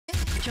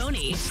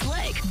Tony,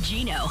 Slick,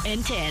 Gino,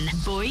 and Tin.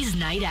 Boys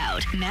Night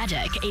Out.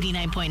 Magic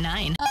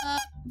 89.9.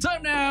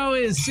 Time now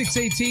is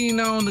 6:18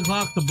 on the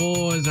clock. The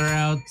boys are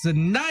out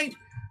tonight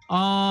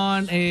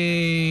on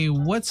a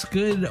What's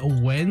Good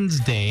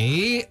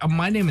Wednesday.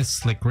 My name is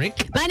Slick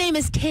Rick. My name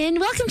is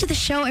Tin. Welcome to the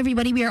show,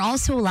 everybody. We are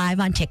also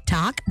live on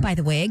TikTok. By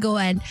the way, go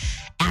and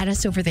add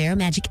us over there.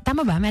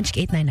 Tama ba? Magic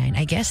 899,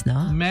 I guess,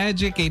 no?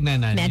 Magic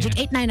 899. Magic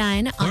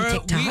 899 on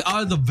TikTok. We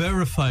are the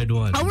verified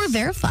ones. Oh, we're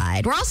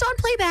verified. We're also on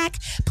Playback.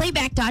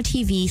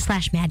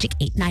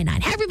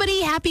 Playback.tv/magic899. Hey,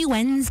 everybody. Happy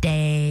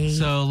Wednesday.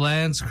 So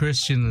Lance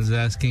Christian is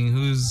asking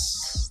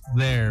who's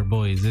there,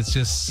 boys. It's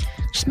just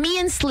me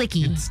and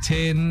Slicky. It's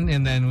Tin,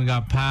 and then we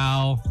got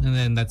Pal, and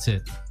then that's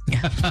it.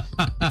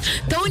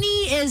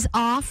 Tony is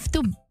off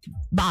to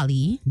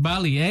Bali.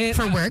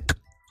 For work.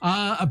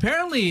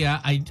 Apparently,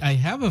 I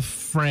have a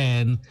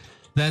friend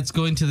that's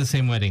going to the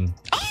same wedding.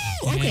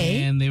 Oh,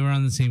 okay. And they were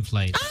on the same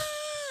flight.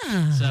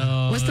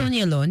 So was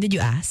Tony alone? Did you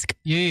ask?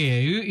 Yeah,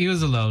 he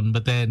was alone.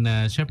 But then,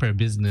 syempre,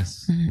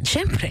 business.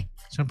 Syempre.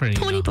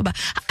 Tony pa ba?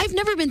 I've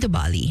never been to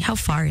Bali. How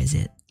far is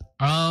it?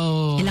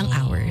 Oh. Ilang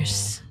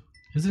hours?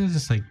 Isn't it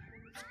just like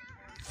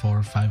 4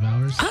 or 5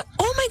 hours?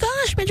 Oh my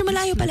gosh, medyo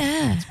malayo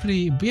pala. It's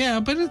pretty,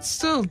 yeah, but it's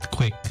still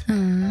quick.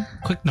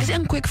 Quick number. Kasi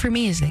ang quick for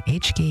me is like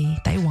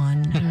HK,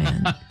 Taiwan.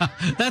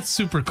 That's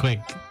super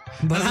quick.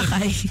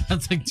 Boracay.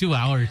 That's like 2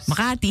 hours.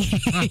 Makati.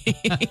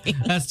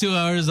 That's 2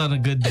 hours on a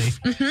good day.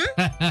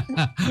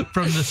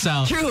 From the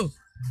south. True.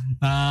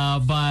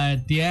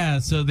 But yeah,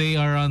 so they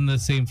are on the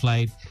same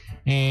flight.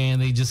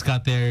 And they just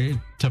got there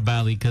to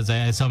Bali because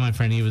I saw my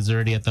friend. He was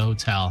already at the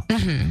hotel.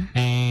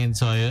 And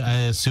so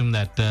I assume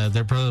that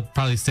they're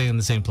probably staying in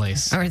the same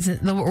place. Or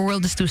the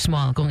world is too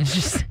small. It's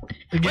just,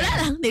 wala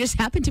lang. They just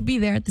happen to be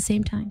there at the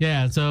same time.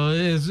 Yeah, so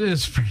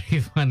it's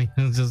pretty funny.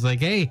 It's just like,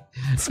 hey.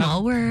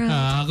 Small world.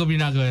 How come you're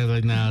not going?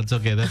 Like, no, it's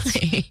okay.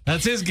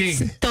 That's his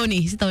gig.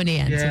 Tony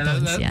yan. Yeah,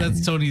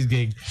 that's Tony's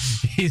gig.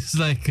 He's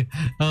like,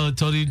 oh,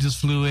 Tony just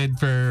flew in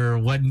for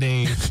 1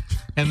 day.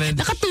 And then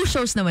Naka 2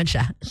 shows naman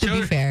siya, to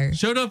be fair.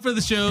 Showed up for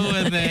the show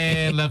and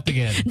then left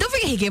again. Don't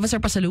forget, he gave us our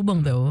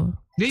pasalubong though.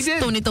 He did.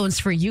 Tony Tones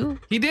for you.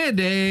 He did.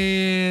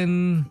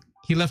 And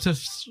he left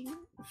us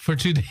for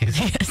 2 days.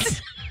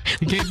 Yes.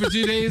 He came for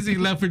 2 days. He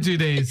left for 2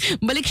 days.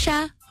 Balik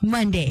siya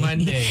Monday.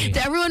 To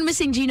everyone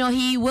missing Gino,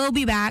 he will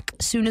be back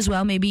soon as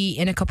well. Maybe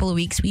in a couple of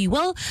weeks. We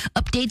will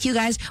update you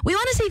guys. We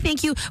want to say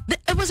thank you.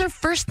 It was our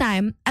first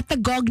time at the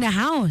Gogna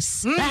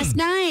house last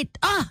night.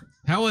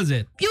 How was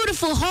it?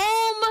 Beautiful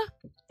home.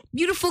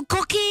 Beautiful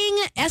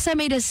cooking. Essa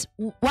made us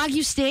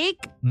Wagyu steak.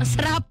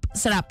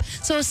 Sarap.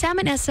 So Sam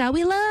and Essa,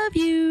 we love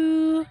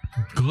you.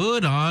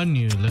 Good on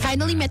you.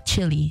 Finally met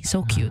Chili.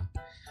 So cute.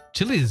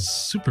 Chili is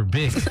super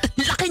big.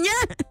 Laki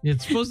niya.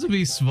 It's supposed to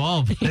be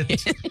small, but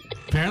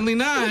apparently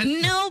not.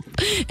 Nope.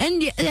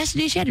 And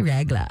yesterday she had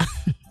regla.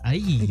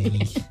 Ay.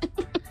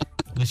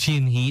 Was she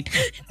in heat?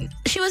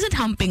 She wasn't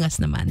humping us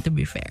naman, to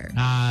be fair.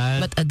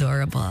 But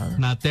adorable.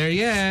 Not there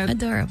yet.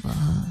 Adorable.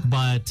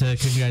 But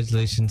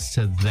congratulations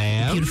to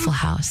them. Beautiful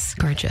house.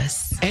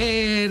 Gorgeous.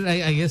 And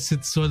I guess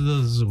it's one of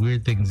those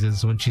weird things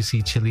is when you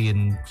see Chili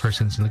in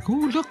person, she's like,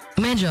 oh, look.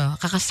 Medyo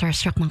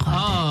kaka-starstruck ng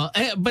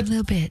konti. But a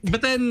little bit.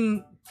 But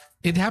then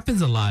it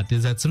happens a lot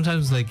is that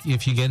sometimes like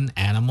if you get an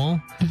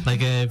animal,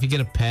 like if you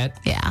get a pet,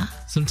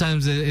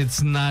 sometimes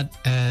it's not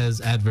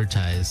as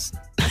advertised.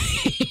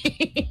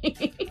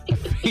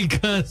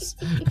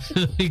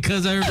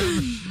 because I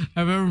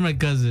remember my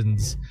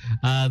cousins,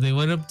 they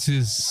went up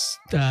to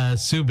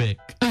Subic,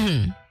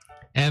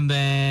 and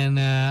then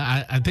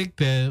I think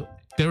they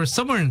were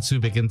somewhere in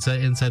Subic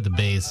inside the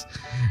base,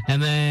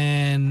 and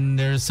then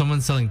there's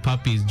someone selling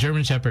puppies,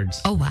 German Shepherds.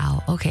 Oh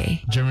wow,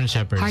 okay. German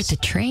Shepherds. Hard to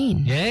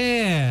train.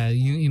 Yeah,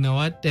 you know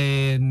what?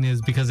 And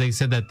it's because they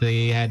said that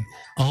they had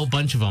a whole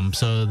bunch of them,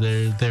 so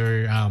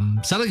they're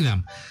selling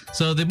them.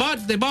 So they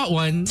bought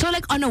one. So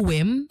like on a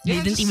whim,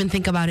 they didn't even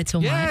think about it so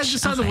much. Yeah,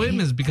 just on a whim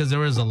is because there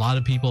was a lot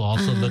of people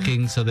also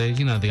looking, so they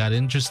got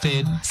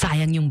interested.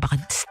 Sayang yung baka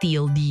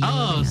steal deal.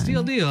 Oh,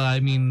 steal deal. I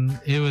mean,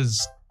 it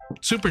was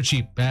super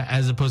cheap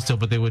as opposed to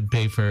what they would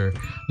pay for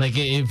like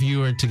if you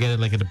were to get it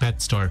like at a pet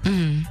store.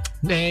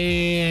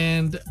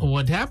 And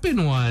what happened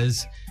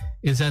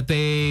is that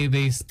they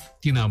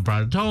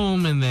brought it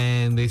home and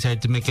then they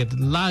started to make it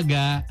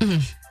laga.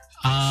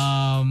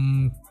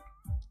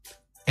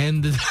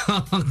 And the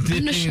dog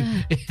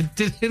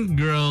didn't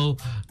grow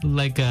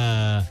like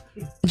a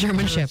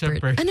German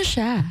Shepherd. Ano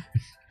siya?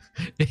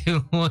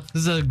 It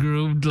was a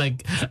groomed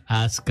like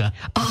Aska.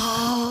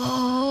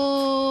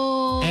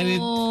 Oh.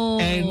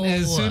 And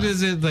as soon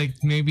as it like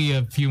maybe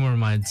a few more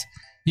months,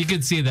 you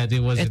could see that it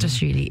wasn't. It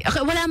was really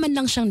okay. Wala man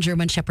lang siyang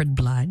German Shepherd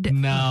blood.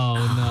 No.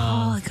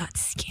 Oh, I got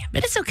scammed.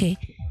 But it's okay.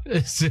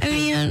 I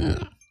mean,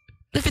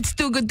 if it's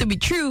too good to be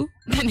true,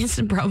 then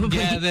it's probably.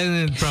 Yeah,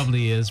 then it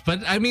probably is.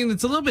 But I mean,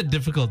 it's a little bit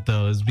difficult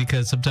though, is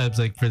because sometimes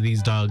like for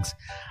these dogs,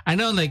 I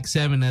know like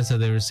Sam and Nessa,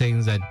 they were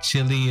saying that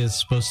Chili is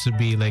supposed to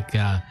be like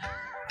a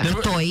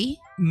toy.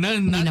 No,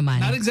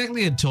 not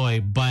exactly a toy,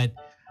 but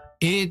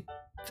it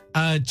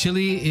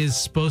Chili is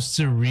supposed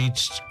to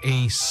reach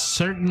a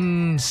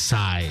certain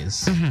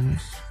size,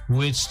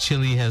 which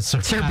Chili has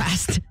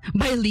surpassed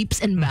by leaps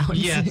and bounds.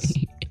 Yes.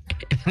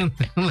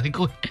 Like,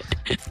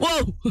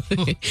 whoa!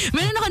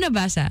 Meron ako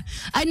nabasa.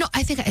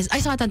 I think I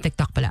saw it on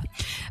TikTok pala.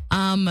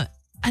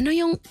 Ano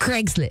yung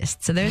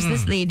Craigslist? So there's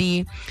this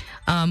lady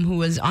who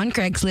was on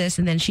Craigslist,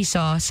 and then she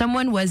saw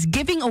someone was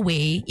giving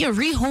away,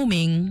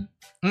 rehoming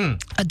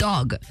a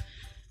dog.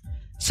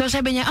 So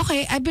sabi niya,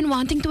 okay, I've been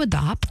wanting to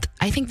adopt.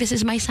 I think this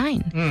is my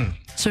sign.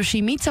 So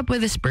she meets up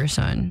with this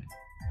person,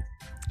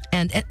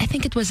 and I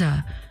think it was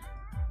a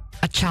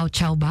chow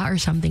chow ba or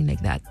something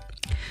like that.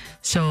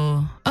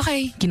 So,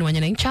 okay, kinuha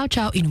niya na yung chow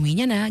chow, inuwi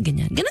niya na,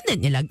 ganyan. Ganon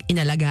din,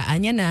 inalagaan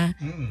niya na,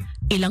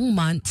 ilang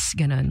months,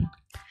 ganon.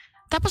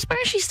 Tapos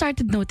parang she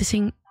started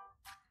noticing,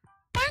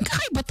 parang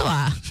kakaiba to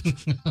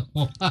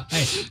Why?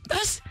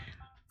 Tapos,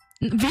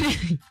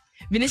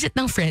 binisit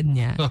ng friend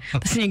niya.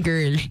 Tapos yung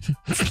girl,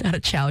 it's not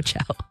a chow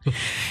chow.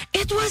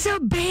 It was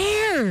a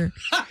bear!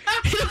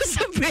 It was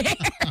a bear!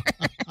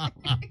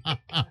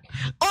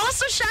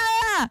 Also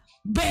siya!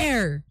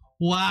 Bear!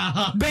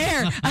 Wow.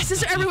 Bear. As so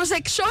everyone was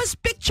like, show us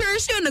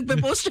pictures. Yun,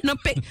 nagpe-post siya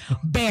ng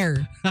bear.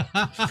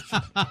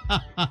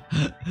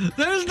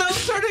 There's no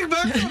turning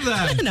back from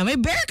that. May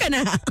bear ka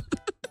na.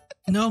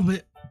 No,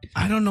 but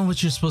I don't know what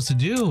you're supposed to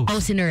do.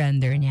 Oh,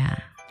 sinurrender niya.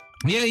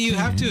 Yeah, you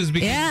have to. Is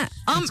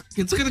because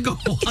it's gonna go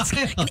wild. It's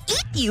gonna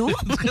eat you.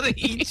 It's gonna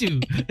eat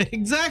you.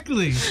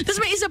 Exactly. Tapos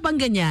may isa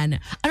pang ganyan.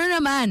 Ano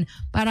naman,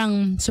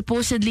 parang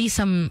supposedly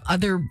some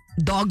other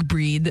dog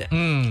breed.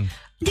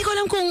 Hindi ko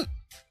alam kung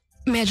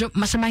medyo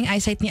masama yung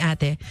eyesight ni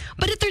ate.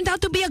 But it turned out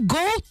to be a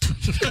goat.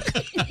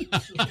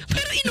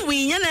 Pero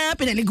inuwi niya na,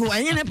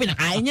 pinaliguan niya na,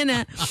 pinakain niya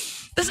na.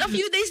 Tapos a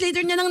few days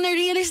later niya nang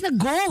na-realize na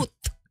goat.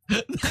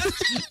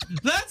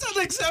 That's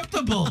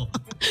unacceptable.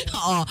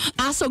 Oo.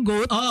 Aso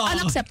goat,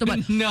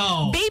 unacceptable.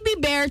 No. Baby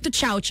bear to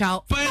chow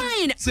chow, But,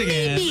 fine.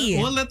 sige, Maybe.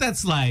 we'll let that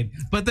slide.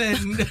 But then,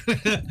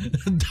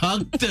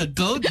 dog to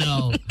goat,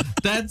 no.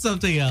 That's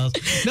something else.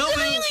 No,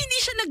 Diba yung hindi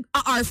siya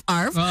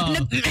nag-arf-arf?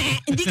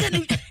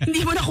 Hindi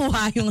mo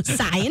nakuha yung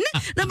sign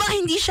na baka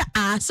hindi siya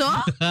aso?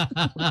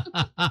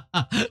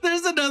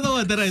 There's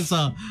another one that I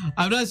saw.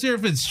 I'm not sure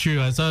if it's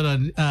true. I saw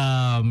it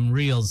on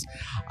Reels.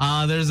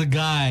 There's a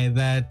guy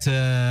that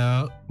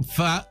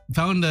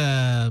found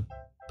a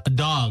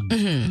dog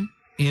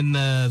in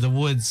the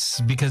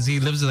woods because he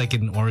lives like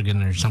in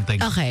Oregon or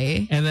something.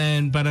 Okay. And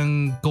then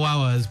parang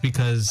kawawas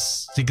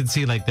because you could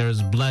see like there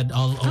was blood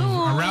all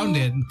around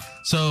it.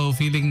 So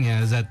feeling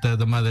is that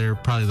the mother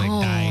probably like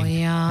died.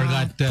 Yeah.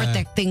 Forgot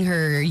protecting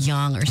her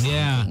young or something.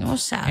 Yeah. Oh,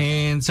 sad.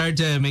 And started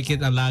to make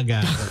it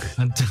alaga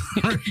until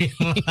I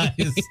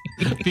realized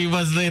a few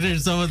months later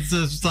someone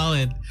saw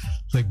it.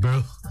 Like,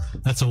 bro,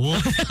 that's a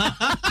wolf.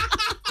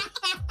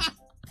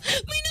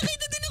 May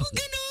nakita din ako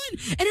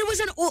ganun. And it was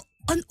an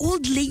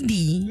old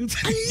lady. Ang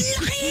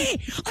laki!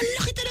 Ang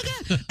laki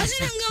talaga. As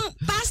in hanggang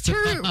past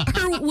her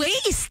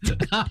waist.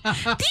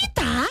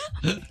 Tita,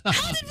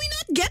 how did we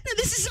not get that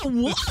this is a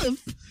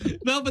wolf?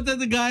 No, but then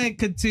the guy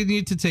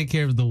continued to take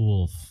care of the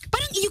wolf.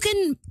 Parang you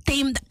can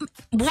tame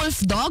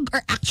wolf dog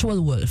or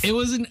actual wolf? It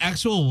was an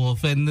actual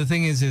wolf, and the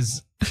thing is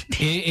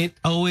it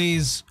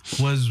always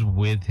was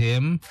with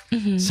him,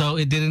 so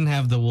it didn't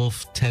have the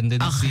wolf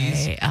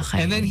tendencies. Okay.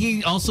 And then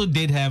he also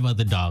did have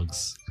other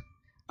dogs.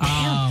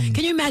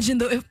 Can you imagine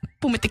though if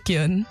pumitik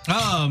yun?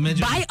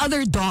 Imagine. Buy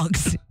other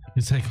dogs.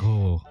 It's like,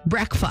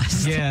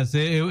 breakfast. Yes,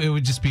 it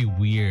would just be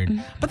weird.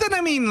 But then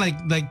I mean,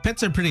 like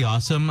pets are pretty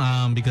awesome.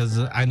 Because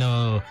I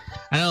know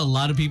a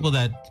lot of people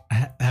that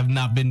have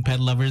not been pet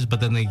lovers,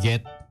 but then they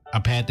get a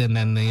pet and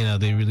then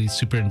they really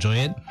super enjoy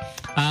it.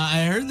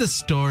 I heard the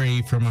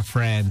story from a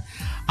friend.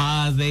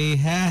 They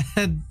had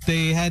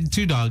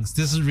two dogs.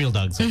 This is real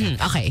dogs. Okay.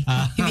 Okay.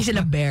 Hindi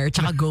sila bear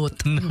tsaka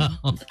goat. No.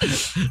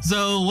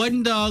 So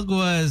one dog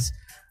was,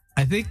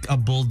 I think, a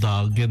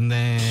bulldog, and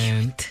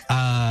then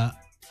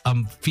a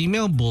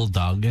female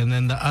bulldog, and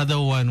then the other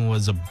one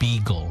was a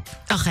beagle.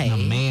 Okay. A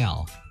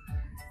male.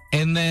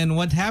 And then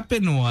what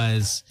happened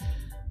was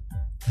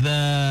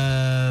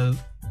no,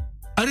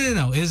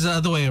 it's the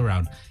other way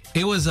around.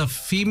 It was a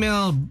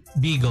female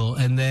beagle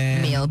and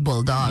then male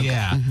bulldog.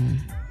 Yeah.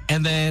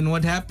 And then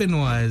what happened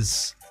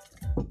was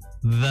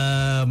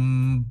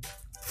the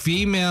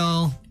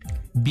female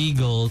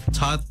beagle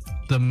taught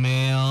the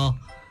male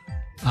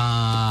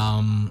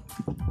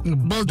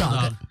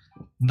bulldog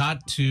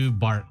not to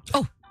bark.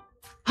 Oh,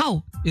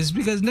 how? It's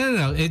because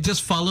no. It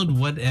just followed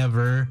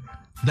whatever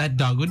that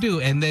dog would do,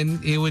 and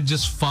then it would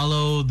just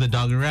follow the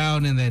dog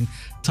around, and then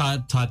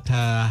taught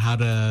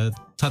the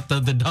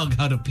dog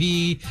how to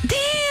pee.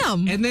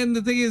 Damn! And then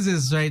the thing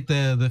is right,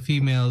 the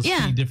females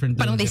pee different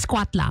things. Parang they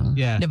squat lang.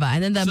 Yeah. Diba?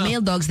 And then the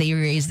male dogs, they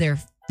raise their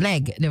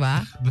leg.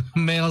 Diba? The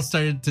male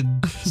started to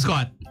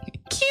squat.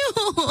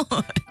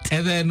 Cute!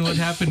 And then what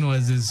happened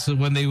was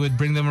when they would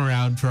bring them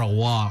around for a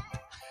walk,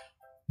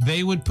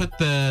 they would put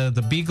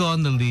the beagle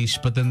on the leash,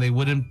 but then they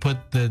wouldn't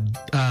put the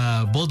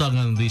bulldog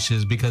on the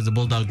leashes because the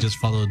bulldog just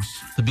followed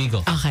the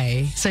beagle.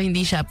 Okay. So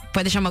hindi siya,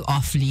 pwede siya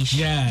mag-off leash.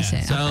 Yeah.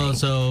 Kasi,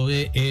 So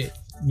it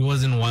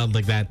wasn't wild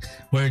like that,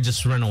 where it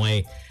just run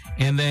away.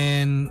 And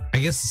then I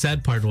guess the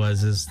sad part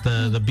is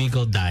the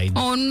beagle died.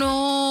 Oh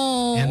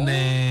no! And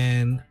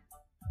then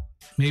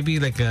maybe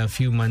like a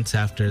few months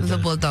after the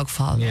bulldog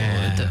followed.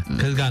 Yeah,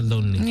 because it got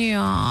lonely.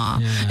 Yeah.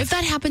 If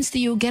that happens to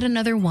you, get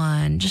another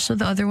one just so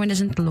the other one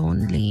isn't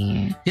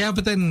lonely. Yeah,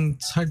 but then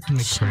it's hard to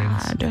make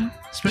friends.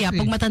 Yeah,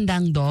 pag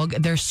matandang dog,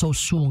 they're so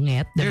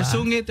sungit. They're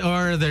sungit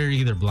or they're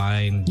either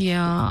blind.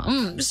 Yeah.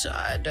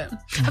 Sad.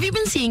 Have you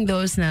been seeing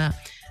those na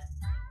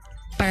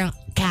parang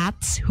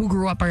cats who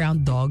grew up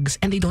around dogs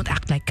and they don't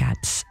act like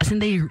cats? As in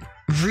they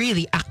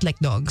really act like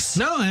dogs.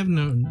 No, I have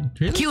no.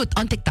 Really? Cute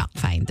on TikTok,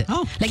 find.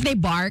 Oh. Like they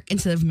bark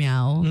instead of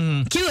meow.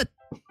 Cute.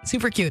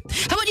 Super cute.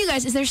 How about you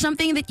guys? Is there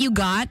something that you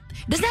got?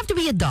 Doesn't have to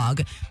be a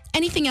dog.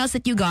 Anything else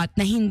that you got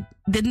na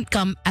didn't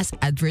come as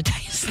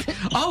advertised?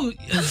 Oh,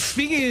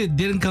 speaking of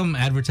didn't come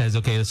advertised.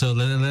 Okay, so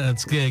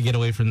let's get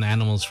away from the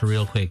animals for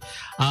real quick.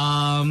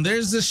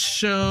 There's this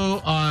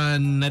show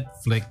on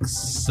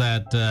Netflix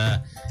that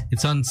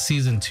it's on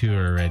season 2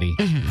 already.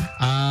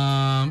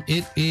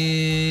 It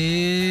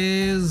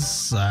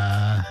is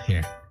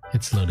here.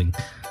 It's loading.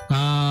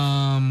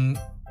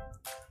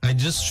 I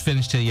just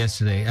finished it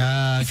yesterday.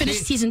 You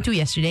finished season 2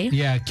 yesterday?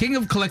 Yeah, King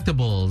of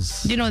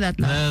Collectibles. Do you know that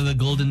now? The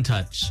Golden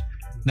Touch.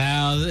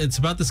 Now it's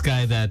about this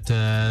guy that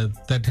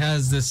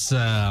has this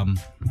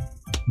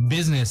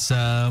business,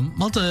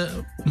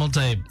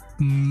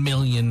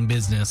 multi-million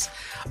business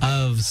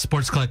of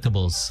sports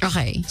collectibles.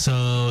 Okay.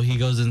 So he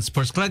goes in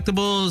sports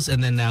collectibles,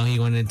 and then now he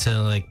went into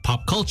like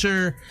pop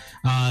culture.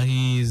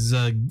 He's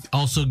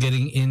also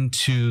getting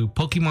into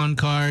Pokemon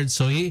cards.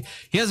 So he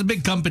has a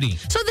big company.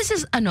 So this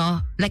is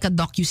like a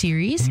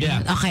docu-series?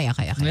 Yeah. Okay.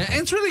 Yeah,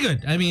 it's really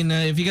good. I mean,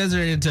 if you guys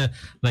are into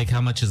like how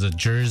much is a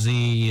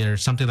jersey or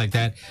something like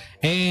that,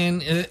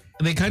 and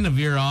they kind of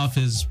veer off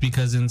is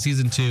because in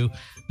season 2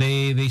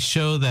 they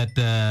show that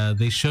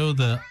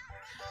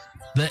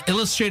the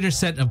illustrator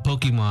set of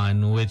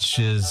Pokemon, which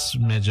is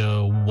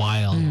medyo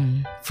wild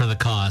for the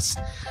cost.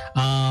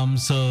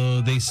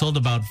 So they sold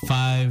about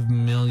 $5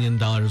 million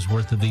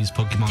worth of these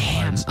Pokemon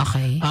cards.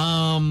 Okay.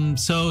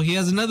 So he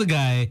has another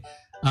guy,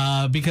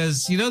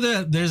 because you know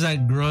that there's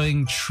that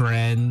growing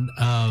trend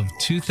of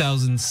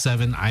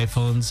 2007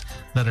 iPhones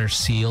that are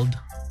sealed.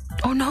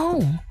 Oh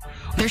no.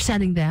 They're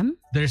selling them?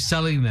 They're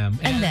selling them.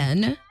 And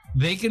then?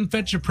 They can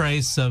fetch a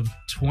price of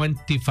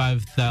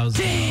 $25,000.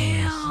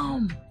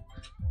 Damn.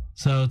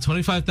 So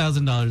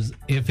 $25,000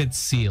 if it's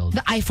sealed.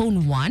 The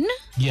iPhone 1?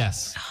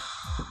 Yes.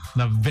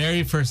 The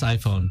very first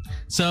iPhone.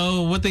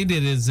 So what they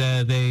did is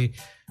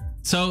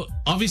so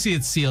obviously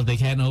it's sealed. They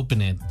can't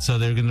open it. So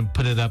they're going to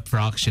put it up for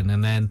auction.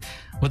 And then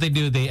what they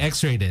do, they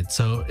x-rayed it.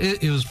 So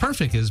it was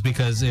perfect is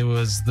because it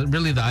was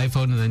really the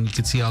iPhone, and then you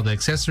could see all the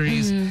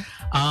accessories.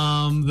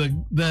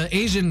 The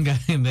Asian guy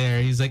in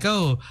there, he's like,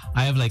 oh,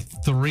 I have like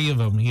 3 of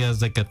them. He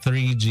has like a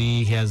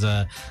 3G. He has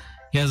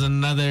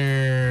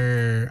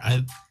another...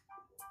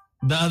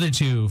 the other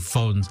 2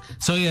 phones.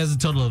 So he has a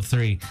total of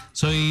 3.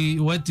 So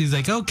he's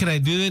like, oh, can I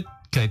do it?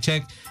 Can I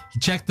check? He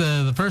checked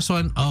the first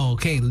one. Oh,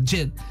 okay,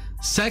 legit.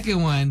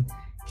 Second one,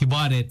 he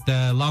bought it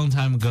a long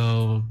time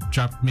ago,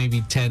 dropped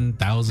maybe $10,000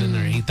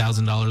 or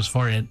 $8,000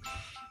 for it.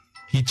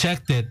 He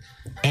checked it,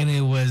 and it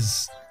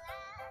was,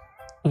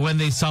 when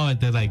they saw it,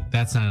 they're like,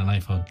 that's not an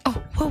iPhone.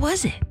 Oh, what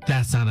was it?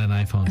 That's not an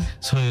iPhone.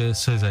 So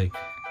he's like,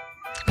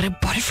 but I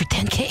bought it for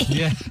 $10K.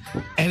 Yeah.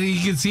 And you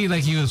can see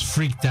like he was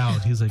freaked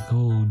out. He was like,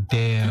 oh,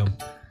 damn.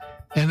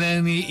 And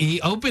then he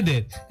opened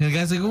it. And the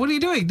guy's like, what are you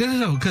doing?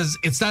 No, because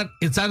it's not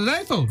an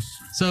iPhone.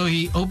 So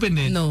he opened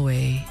it. No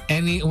way.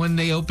 And when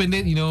they opened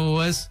it, you know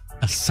what it was?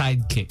 A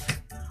sidekick.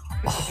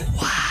 Oh,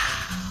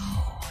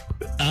 wow.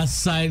 A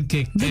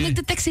sidekick. Then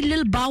nagtitext si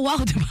Lil Bow Wow,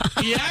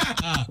 diba?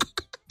 Yeah.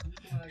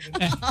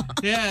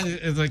 Yeah,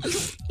 it's like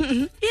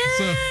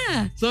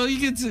yeah. So you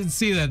can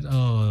see that.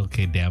 Oh,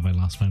 okay, damn! I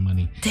lost my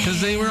money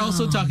because they were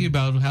also talking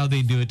about how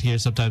they do it here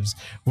sometimes,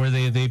 where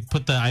they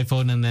put the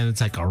iPhone and then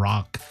it's like a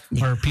rock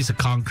or a piece of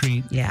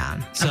concrete.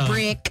 Yeah, so, a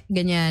brick,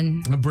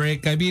 ganyan. A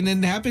brick. I mean,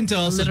 it happened to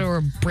us. A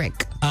little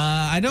brick.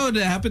 I know it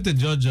happened to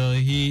Jojo.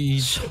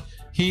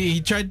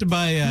 He tried to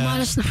buy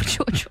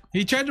Jojo.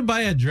 He tried to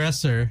buy a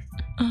dresser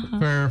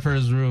for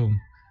his room,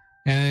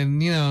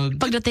 and you know,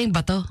 pagdating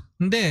bato.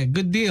 Hindi,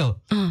 good deal.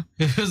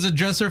 It was a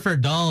dresser for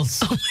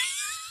dolls. Oh.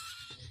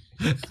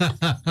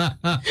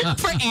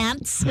 For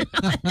ants.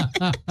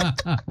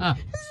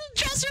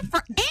 Dresser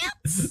for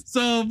ants.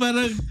 So, but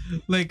I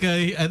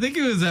think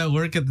it was at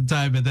work at the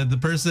time, and then the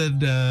person,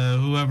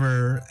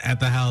 whoever at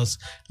the house,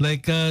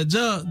 like,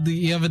 Joe,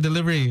 you have a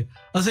delivery.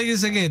 Oh,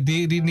 sige, do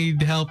you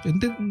need help? And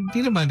then,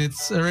 di naman,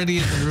 it's already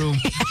in the room.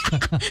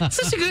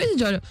 So siguro si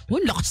Jono,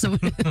 lakas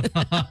naman.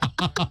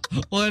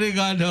 When he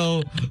got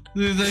home,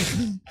 he's like,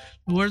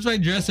 where's my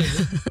dresser?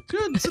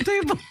 Good, it's a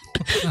table.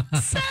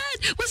 Sad.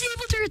 Was he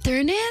able to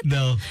return it?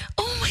 No.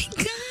 Oh my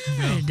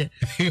God. No.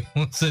 He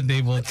wasn't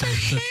able to.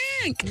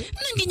 Heck?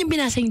 Nandiyan yung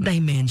binasa yung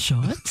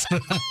dimensions?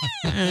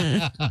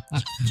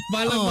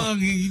 Malamang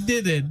he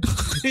didn't.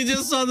 He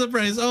just saw the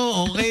price.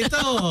 Oh, okay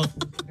ito.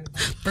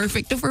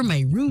 Perfect for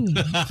my room.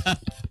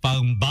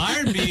 Pang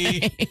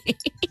Barbie.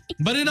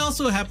 But it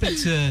also happened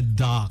to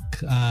Doc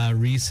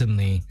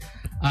recently.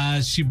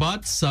 She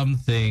bought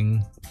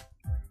something.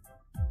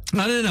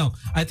 I don't know.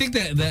 I think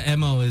that the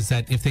MO is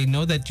that if they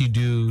know that you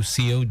do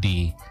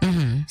COD,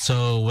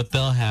 so what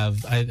they'll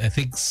have, I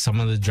think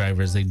some of the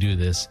drivers, they do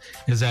this,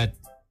 is that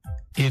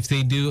if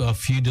they do a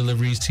few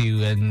deliveries to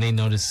you and they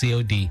notice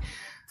COD,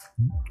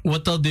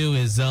 what they'll do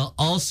is they'll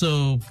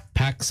also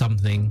pack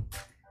something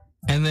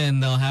and then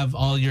they'll have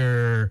all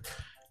your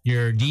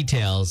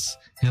details.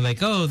 And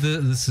like, oh,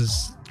 this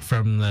is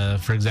from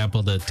for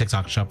example, the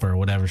TikTok shop or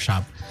whatever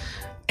shop.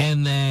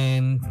 And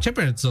then,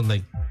 syempre, it's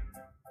like,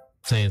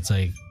 say it's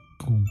like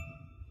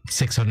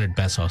 600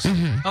 pesos.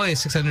 Okay,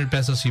 600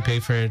 pesos, you pay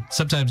for it.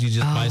 Sometimes you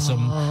just buy so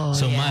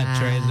much,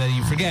 right? That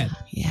you forget.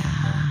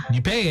 Yeah.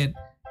 You pay it,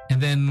 and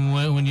then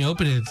when you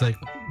open it, it's like,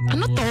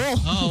 ano to?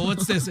 oh,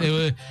 what's this?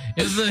 It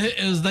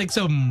was like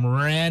some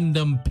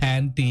random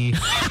panty.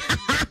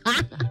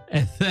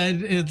 And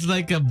then it's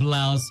like a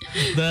blouse.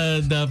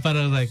 The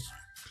parang like,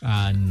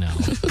 no.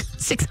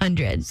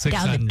 600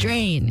 down the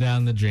drain.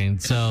 Down the drain.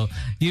 So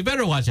you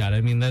better watch out.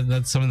 I mean,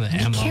 that's some of the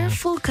ammo. Be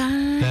careful,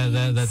 guys.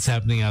 That's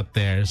happening out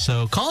there.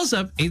 So call us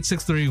up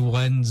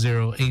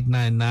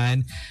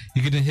 863-10899.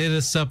 You can hit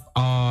us up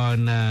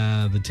on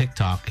the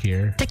TikTok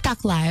here.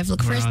 TikTok Live.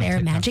 Look for us there.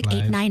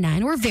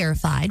 Magic899. We're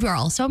verified. We're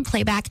also on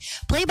Playback.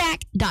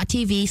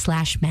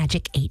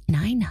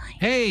 Playback.tv/Magic899.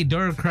 Hey,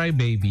 Dora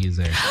Crybaby is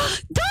there.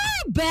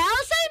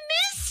 Doorbells, I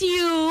miss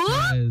you.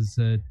 Is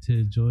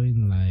to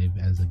join live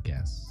as a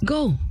guest.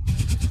 Go.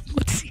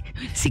 What's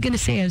he gonna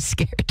say? I'm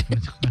scared. I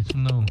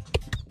don't know.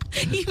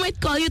 He might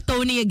call you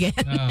Tony again.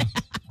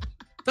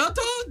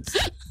 Totones!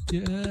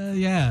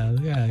 Yeah.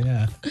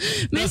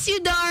 Miss you,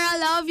 Dora.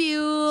 Love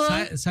you.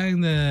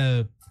 Saying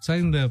the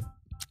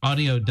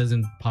audio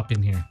doesn't pop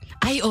in here.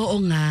 Ay, oo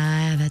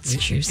nga. That's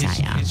true,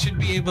 sayang. It should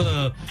be able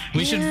to.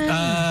 We should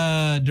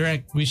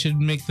we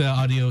should make the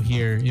audio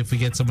here if we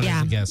get someone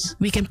as a guest.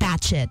 We can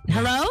patch it.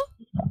 Hello?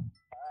 Hi.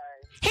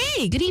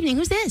 Hey, good evening.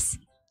 Who's this?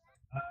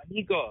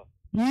 Nico.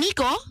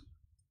 Nico?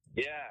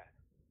 Yeah.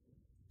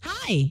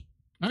 Hi.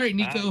 All right,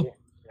 Nico.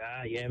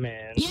 Yeah,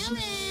 man. Yeah,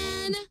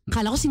 man.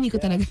 Akala ko si Nico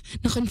talaga.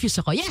 Na-confuse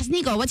ako. Yes,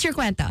 Nico, what's your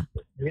kwento?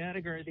 Yeah,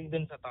 regarding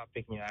dun sa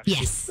topic niya. Actually,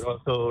 Yes. it's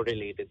also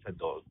related sa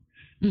dog.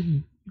 Mm-hmm.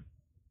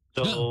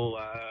 So,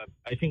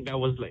 I think that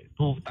was like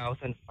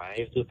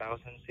 2005,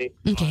 2006.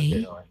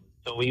 Okay.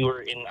 So, we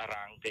were in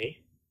Arangke.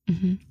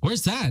 Mm-hmm.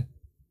 Where's that?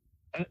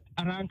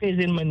 Arangke is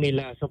in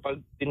Manila. So,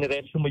 pag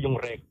diniretso mo yung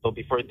recto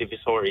before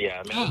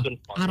Divisoria, meron dun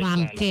part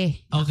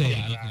Arangke. Okay.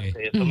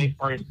 So, may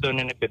part dun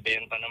na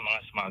nagbebenta ng mga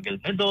smuggled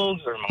na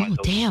dogs or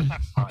mga dogs. Damn.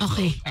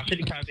 Okay.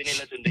 Actually, sabi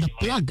nila dun din The yung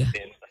mga plug.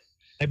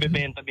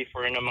 nagbebenta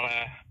before ng mga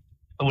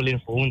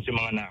stolen phones, yung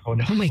mga nakaw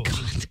na Oh my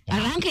phones.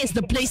 God. Arangke is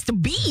the place to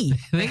be.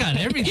 They got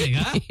everything,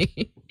 huh?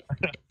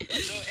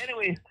 So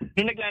anyway,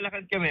 nung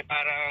naglalakad kami,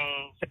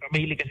 parang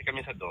mahilig kasi kami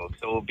sa dog.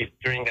 So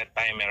during that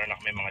time, meron na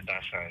kami mga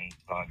Dachshund.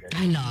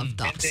 I love And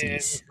then,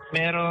 Dachshunds.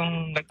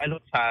 merong nag-alot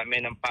sa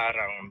amin ng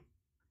parang,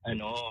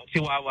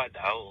 Chihuahua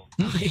daw.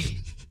 Okay.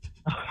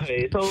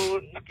 Okay, so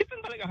nakita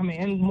talaga kami,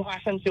 and mukha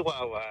siyang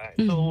Chihuahua.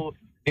 So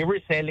they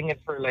were selling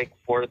it for like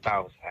 4,000.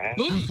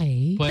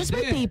 Okay. Pwede. Tapos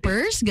may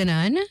papers,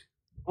 ganon?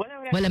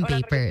 Walang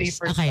talagang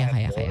papers. Okay.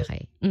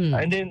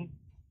 And then,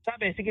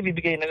 sabi, sige,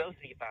 bibigay na daw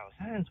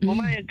 3,000. So,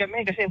 pumayag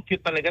kami kasi yung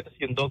cute talaga. Tapos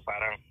yung dog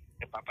parang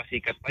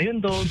nagpapasikat pa yung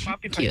dog.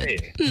 Papi pa siya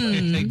eh.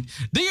 Like,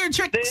 do your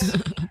tricks.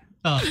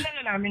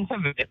 Tinala namin sa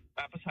vet.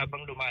 Tapos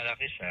habang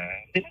lumalaki siya,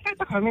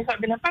 tinatata kami,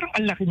 sabi na parang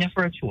ang laki niya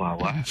for a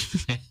chihuahua.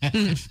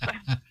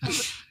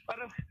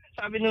 Parang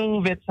sabi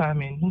nung vet sa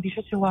amin, hindi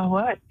siya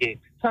chihuahua eh.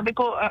 Sabi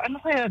ko,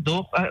 ano kaya,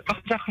 Doc? Baka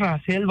Jack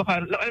Russell?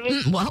 Baka,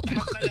 Wow.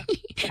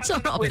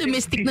 Sobrang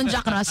optimistic ng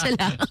Jack Russell,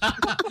 ha?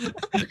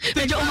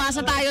 Medyo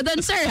umasa tayo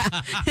doon, sir, ha?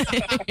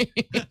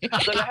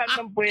 Sa lahat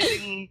ng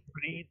pwedeng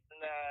breed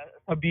na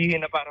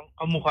sabihin na parang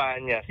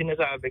kamukha niya,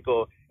 sinasabi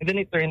ko, and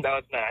then it turned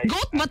out na...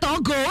 Goat ba to?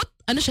 Goat?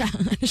 Ano siya?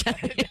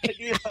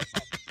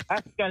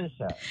 Askal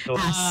siya. So,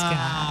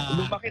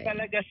 Askal. lumaki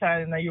talaga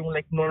siya na yung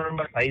like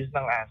normal size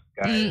ng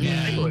askal.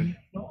 Mm-hmm.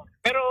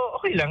 Pero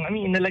okay lang. I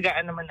mean,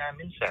 inalagaan naman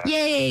namin siya.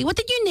 Yay! What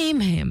did you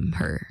name him?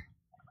 Her?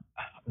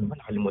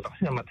 Nakalimutan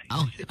kasi namatay.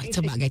 Oh,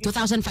 sa bagay.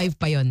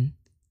 2005 pa yun.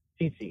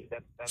 Cici.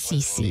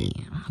 Cici.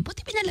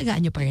 Buti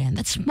pinalagaan nyo pa rin.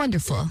 That's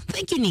wonderful.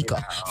 Thank you, Nico,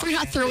 for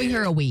not throwing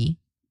her away.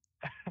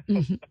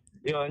 Yun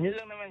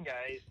lang naman,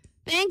 guys.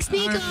 Thanks,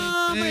 Nico,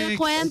 for the Thanks.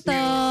 kwento.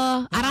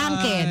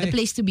 Arangke, the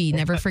place to be.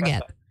 Never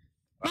forget.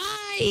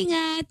 Bye!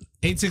 Ingat!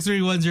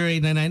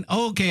 863-10899.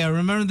 Okay, I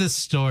remember this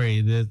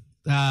story that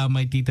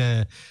my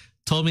tita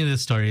told me.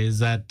 This story is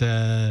that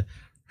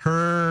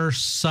her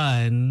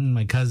son,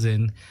 my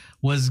cousin,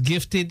 was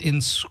gifted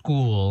in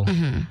school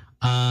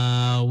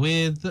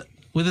with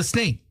a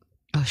snake.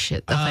 Oh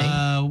shit! Okay.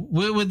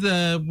 With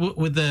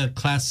the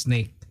class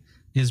snake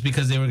is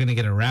because they were gonna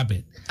get a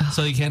rabbit.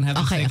 So you can't have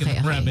the snake and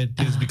the rabbit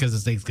is because the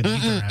snake's gonna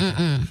eat the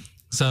rabbit.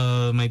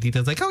 So my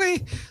tita's like,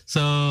 okay.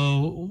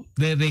 So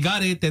they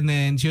got it, and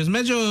then she was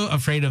medyo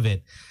afraid of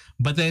it.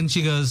 But then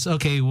she goes,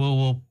 okay,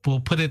 we'll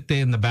put it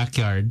in the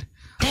backyard,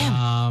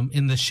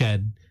 in the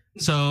shed,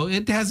 so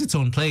it has its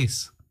own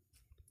place.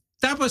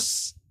 That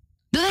was.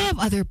 Do they have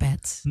other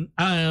pets?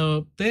 I don't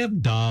know. They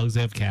have dogs.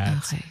 They have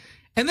cats. Okay.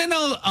 And then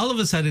all of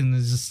a sudden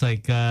it's just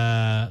like.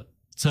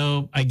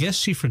 So I guess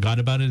she forgot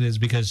about it is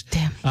because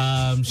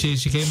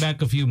she came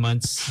back a few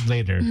months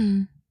later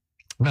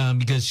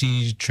because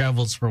she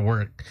travels for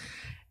work,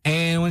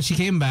 and when she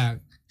came back,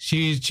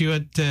 she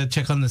went to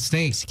check on the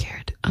snake.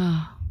 Scared.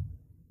 Oh.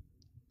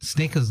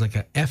 Snake was like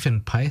a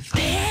effing python.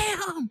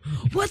 Damn!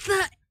 What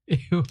the? It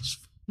was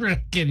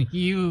freaking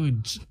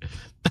huge.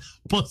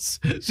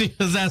 She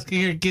was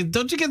asking her kid,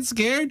 "Don't you get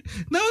scared?"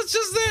 No, it's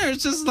just there.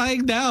 It's just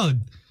lying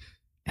down.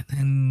 And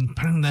then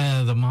parang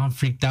the mom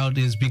freaked out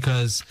is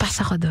because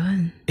Pasa ko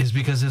dun. Is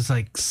because it's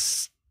like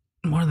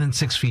more than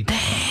 6 feet.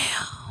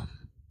 Damn.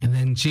 And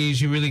then she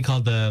really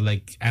called the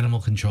like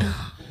animal control.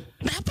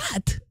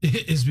 Dapat.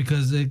 It's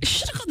because You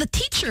should have called the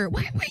teacher.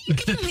 Why are you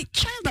giving my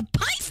child a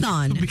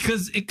python?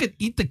 Because it could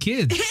eat the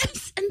kids.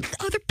 Yes, and the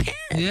other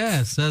pets.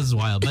 Yes, that's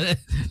wild. But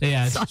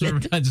yeah,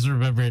 I just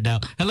remember it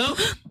now. Hello?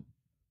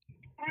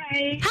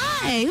 Hi.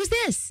 Hi, who's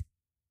this?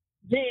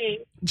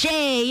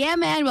 Jay. Yeah,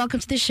 man.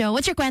 Welcome to the show.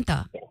 What's your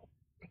kwento?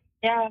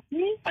 Yeah,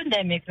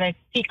 pandemic, like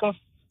peak of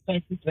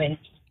 2020.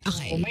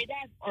 Okay. So my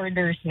dad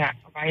orders nga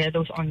via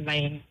those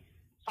online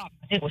shops.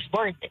 It was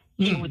bored.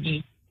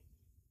 COD.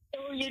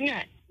 So yun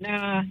nga,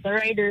 na the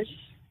riders,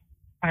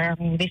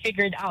 they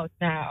figured out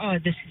na,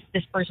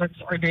 this person's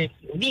ordering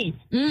COD.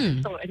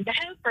 So, and the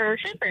helper,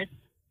 syempre,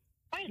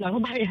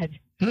 bayad.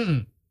 So,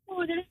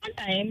 the one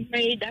time,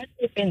 my dad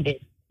opened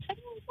it.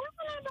 Sabi mo,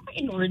 wala ba ka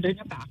in-order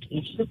na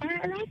package? So,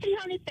 parang around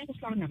 300 pesos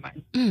lang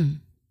naman.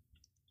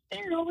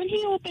 Pero when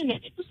he opened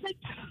it, it was like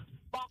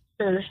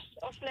boxers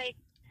of like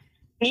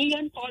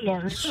neon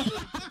colors.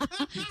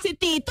 Si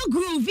Tito,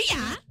 groovy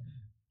ah.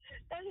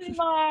 Tapos may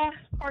mga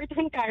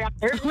cartoon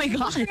characters. Oh my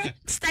God.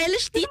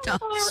 Stylish Tito.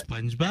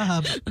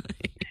 SpongeBob.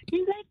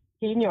 He's like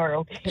senior,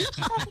 okay?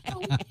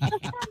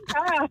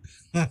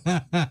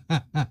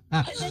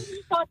 And then he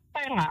thought,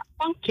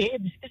 pang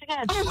kids. Kasi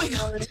nga, oh my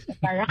God.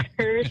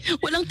 Characters.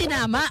 Walang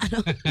tinama.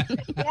 Ano?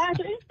 Yeah,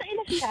 so yung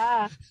stylish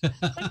siya.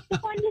 But the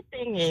funny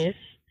thing is,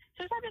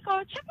 so sabi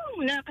ko, check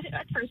mo muna. Kasi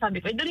at first sabi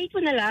ko, donate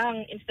mo na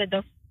lang instead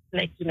of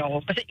like,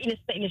 kasi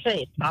inis na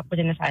siya eh. Tapos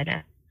na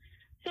sana.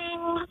 So,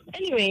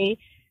 anyway,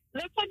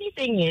 the funny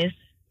thing is,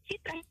 he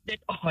tried it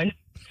on,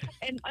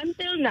 and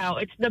until now,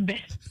 it's the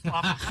best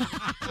box.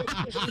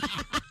 It's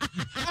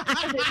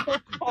so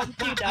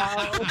comfy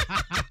daw.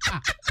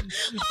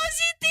 Oh,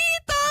 si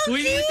Tito!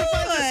 We need to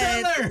find the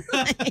seller.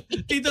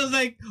 Tito's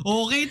like,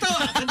 okay to.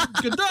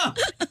 Ganda.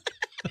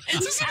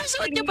 So,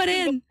 sinusuot niya pa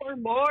rin. For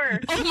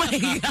more. Oh my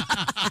God.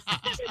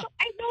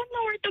 I don't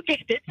know where to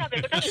get it.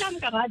 Sabi ko, tatam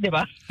ka nga, di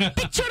ba?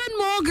 Picturean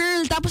mo,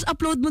 girl. Tapos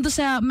upload mo to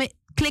sa...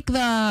 click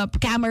the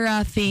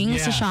camera thing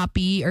sa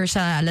Shopee or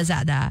sa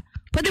Lazada.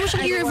 Pwede mo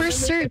siyang i-reverse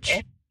search.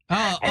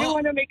 I don't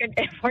want to make an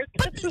effort.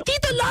 But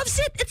Tito loves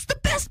it. It's the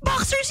best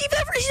boxers he's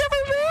ever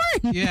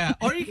worn. Yeah.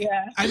 Or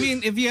I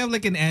mean, if you have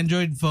like an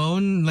Android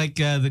phone, like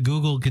the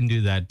Google can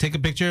do that. Take a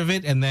picture of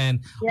it and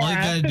then all you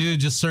gotta do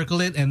is just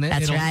circle it and then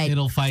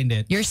it'll find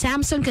it. Your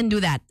Samsung can do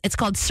that. It's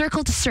called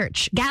Circle to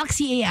Search.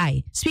 Galaxy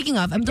AI. Speaking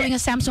of, I'm doing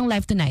a Samsung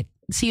Live tonight.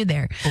 See you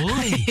there.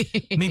 Uy,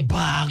 may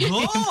bago.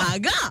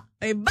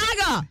 May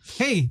bago.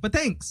 Hey, but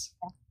thanks.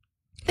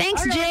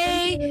 Thanks,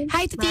 Jay.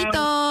 Hi to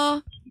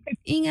Tito.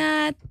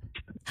 Ingat.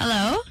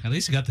 Hello? At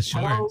least you got the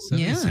shorts. So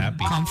he's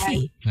happy.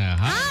 Comfy.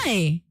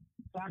 Hi.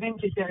 Sa akin,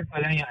 si-share ko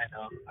lang yung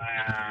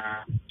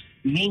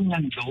name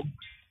ng dog.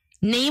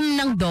 Name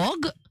ng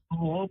dog?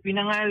 Oo,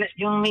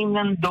 yung name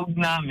ng dog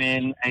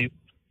namin ay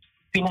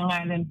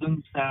pinangalan dun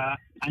sa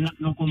anak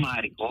ng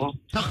kumari ko.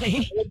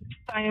 Okay. Every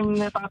time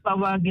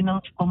natatawagin ng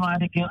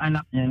kumari ko yung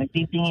anak niya,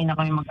 nagtitingin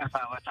ako yung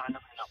mag-asawa sa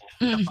anak ko.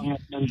 Sa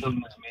pangat ng dog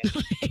namin.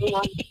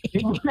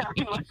 Hindi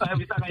namin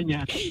masabi sa kanya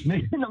na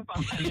yun ang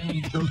pangalan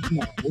ng dog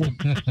namin.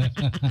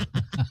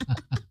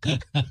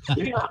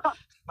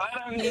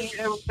 Parang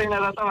every time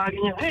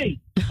natatawagin niya, hey,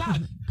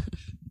 stop!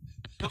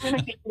 Kami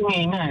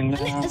nagtitinginan.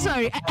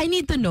 Sorry, I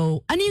need to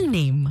know. Ano yung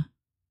name?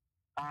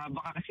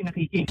 Baka kasi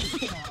nakikinig.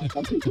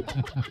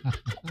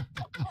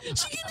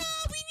 Sige na,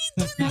 we need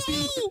to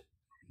know.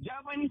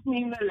 Japanese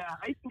name nila,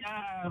 ay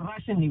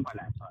Russian name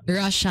pala. Sorry.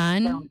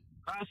 Russian?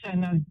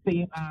 Russian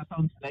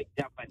sounds like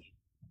Japanese.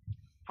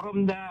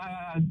 From the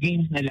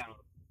games na lang.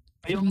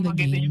 Ayoko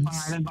magitin yung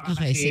pangalan. Baka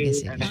okay, kasi,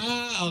 sige.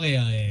 Okay.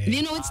 Do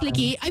you know it's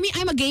Licky? I mean,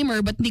 I'm a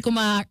gamer, but hindi ko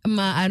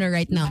ano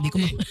right now. Hindi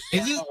ko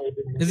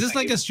Is this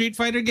like a Street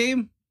Fighter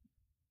game?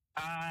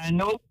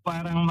 No,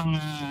 parang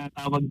mga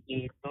tawag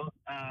dito.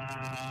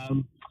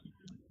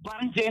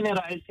 Parang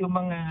generals yung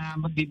mga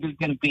magbibuild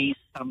ka ng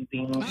base,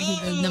 something.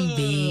 Magbibuild ng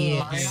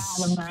base.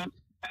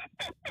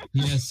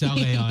 Yes,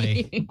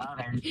 okay.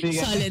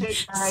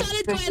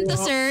 Solid kwento,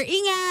 sir.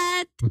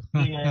 Ingat!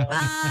 Yeah.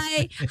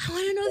 Bye! I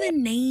want to know the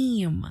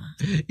name.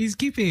 He's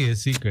keeping it a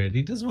secret.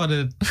 He doesn't want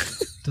to...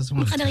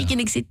 Baka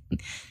nakikinig si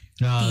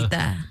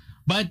tita.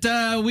 But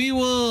we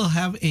will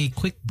have a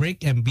quick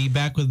break and be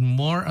back with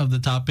more of the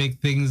topic,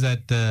 things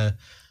that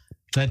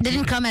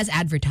didn't come as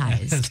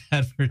advertised. As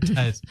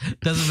advertised.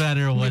 Doesn't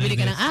matter what Bibili it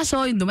ka is. ng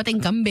aso, yung dumating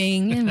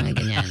kambing, yung mga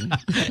ganyan.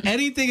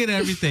 Anything and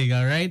everything,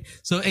 all right?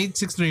 So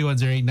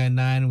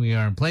 863-10899, we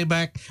are on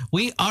playback.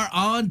 We are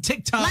on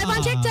TikTok. Live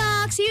on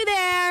TikTok. See you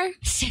there.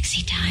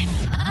 Sexy time.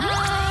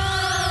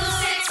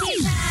 Oh,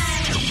 sexy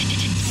time.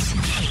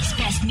 Today's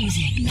best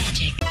music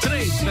magic.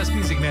 Today's best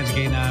music magic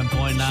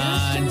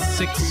 89.9,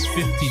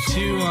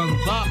 6:52 on the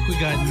clock. We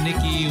got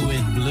Nikki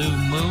with Blue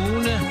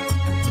Moon.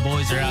 The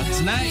boys are out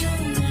tonight.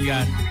 We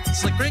got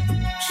Slick Rick.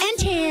 And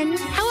Tin,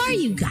 how are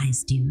you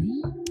guys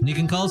doing? You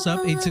can call us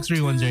up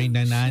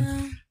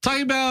 863-10899.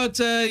 Talking about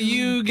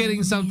you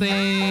getting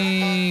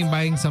something,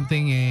 buying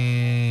something,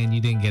 and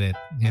you didn't get it.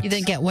 You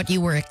didn't get what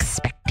you were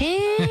expecting?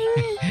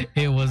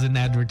 It wasn't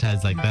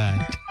advertised like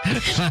that.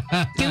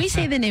 Can we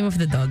say the name of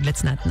the dog?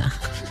 Let's not na.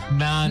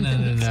 No.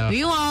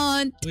 We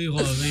won't. We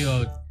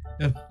won't.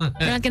 We're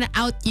not gonna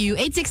out you.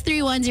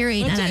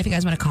 863-10899 if you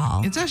guys want to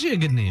call. It's actually a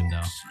good name,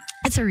 though.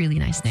 It's a really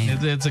nice name.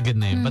 It's a good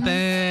name. But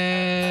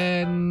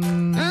then...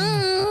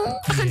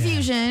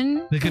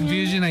 Confusion. The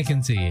confusion I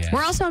can see, yeah.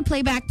 We're also on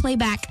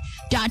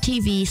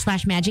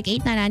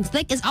playback.tv/magic899.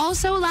 Slick is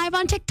also live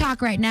on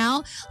TikTok right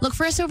now. Look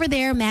for us over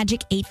there,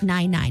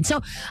 Magic899.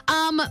 So,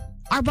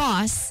 our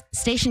boss,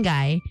 station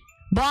guy,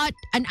 bought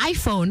an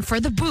iPhone for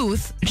the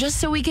booth just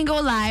so we can go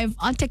live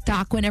on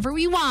TikTok whenever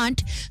we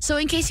want. So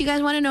in case you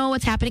guys want to know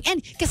what's happening.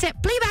 And kasi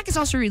playback is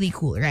also really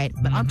cool, right?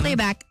 But on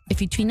playback,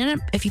 if you tune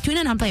in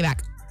on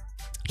playback,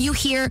 you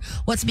hear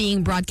what's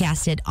being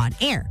broadcasted on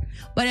air.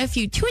 But if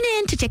you tune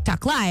in to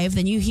TikTok Live,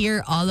 then you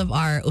hear all of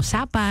our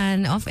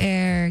usapan,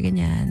 off-air,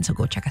 ganyan. So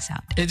go check us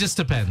out. It just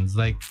depends.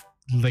 Like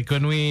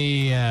when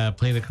we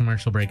play the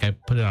commercial break, I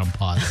put it on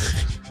pause.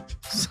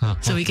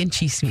 So we can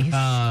chismis.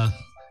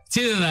 It's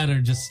either that or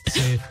just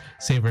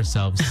save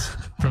ourselves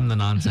from the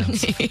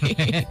nonsense.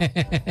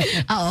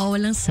 Oo,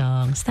 walang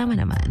songs. Tama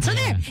naman. So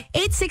there,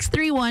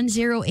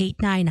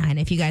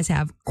 863-10899 if you guys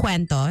have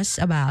cuentos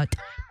about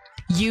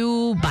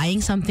you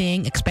buying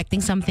something,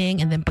 expecting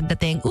something, and then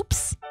pagdating,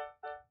 oops,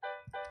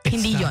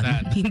 hindi not yun.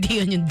 that. Hindi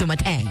yun yung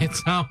dumating.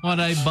 It's not what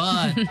I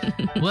bought.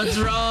 What's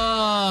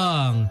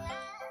wrong?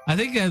 I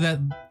think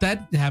that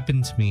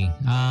happened to me.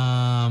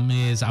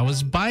 Is I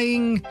was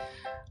buying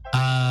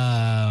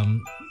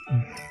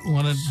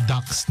one of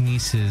Doc's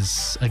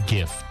nieces a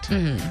gift,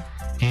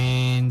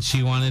 and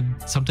she wanted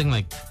something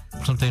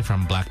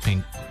from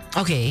Blackpink.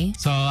 Okay.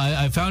 So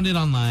I found it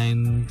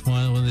online,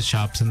 one of the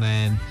shops, and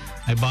then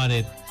I bought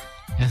it.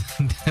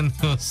 And then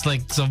it was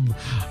like some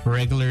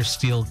regular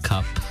steel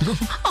cup.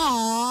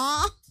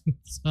 Aww.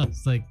 So I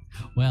was like,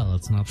 well,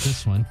 it's not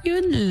this one.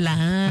 Yun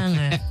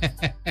lang.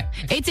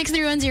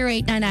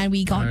 863-10899.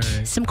 We got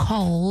some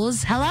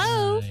calls. Hello.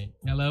 All right.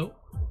 Hello.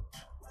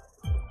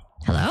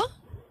 Hello?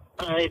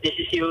 Hi, this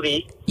is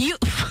Yuri.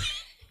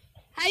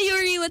 Hi,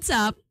 Yuri. What's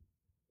up?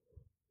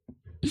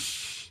 I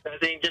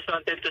just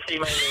wanted to say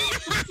my name.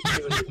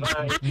 Yuri,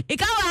 bye.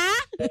 Ikaw, ha?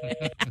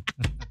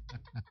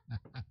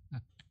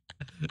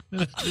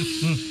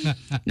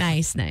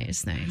 Nice.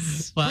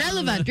 Wow.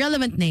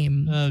 Relevant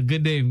name.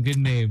 Good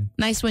name.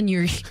 Nice one,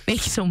 Yuri.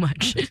 Thank you so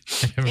much.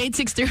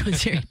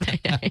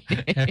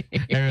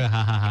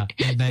 863-10899.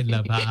 Midnight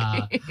love.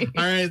 All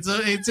right, so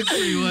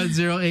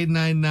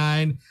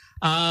 863-10899.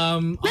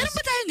 Meron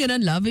ba tayong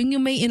ganun, love?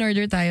 Yung may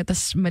in-order tayo,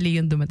 tas mali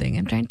yung dumating.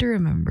 I'm trying to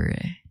remember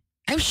eh.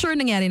 I'm sure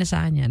nangyari na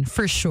sa akin yan.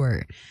 For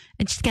sure.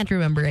 I just can't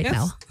remember right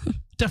now.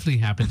 Definitely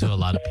happened to a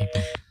lot of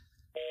people.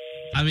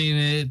 I mean,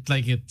 it's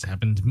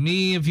happened to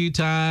me a few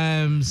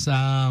times.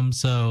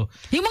 So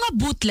yung mga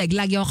bootleg,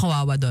 lagi ako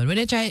kawawa doon.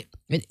 When I try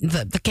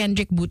the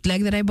Kendrick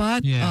bootleg that I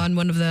bought on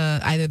one of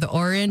the either the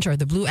orange or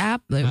the blue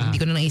app, hindi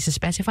ko na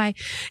specify.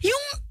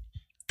 Yung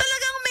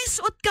talagang may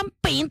suot kang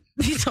paint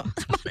dito.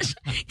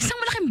 Isang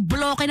malaking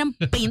bloke ng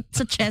paint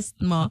sa chest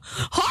mo.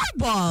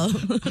 Horrible.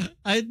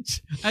 I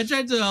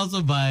tried to also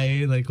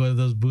buy like one of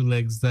those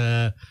bootlegs.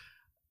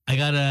 I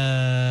got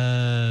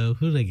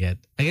who did I get?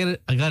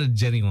 I got a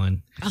Jenny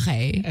one.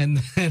 Okay. And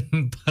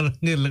then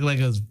it looked like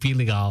it was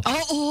peeling off.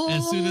 Oh.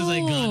 As soon as I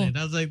got it,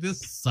 I was like,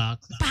 this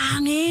sucks.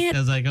 Pangit. I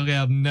was like, okay,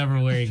 I'm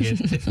never wearing it.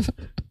 It's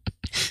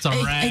a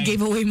rag. I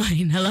gave away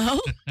mine. Hello?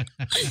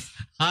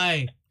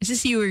 Hi. This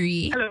is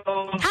Yuri.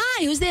 Hello.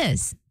 Hi, who's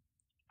this?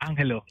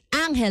 Angelo.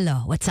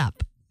 Angelo. What's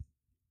up?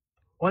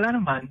 Wala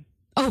naman.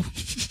 Oh.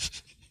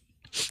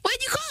 Why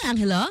did you call,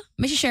 Angelo?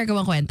 May share ka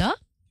bang kwento?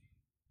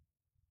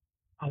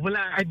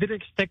 Wala. I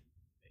didn't expect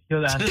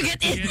you'll answer. To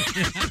get in.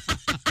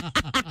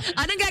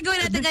 Anong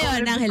gagawin natin ngayon,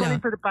 I've been Angelo? calling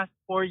for the past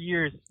 4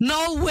 years.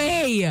 No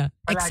way!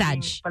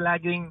 Exage.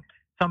 Palaging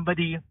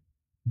somebody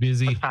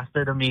Busy.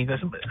 faster than me.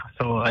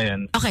 So,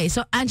 ayan. Okay,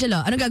 so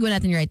Angelo, anong gagawin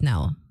natin right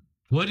now?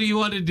 What do you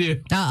want to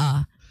do?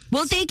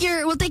 We'll take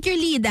your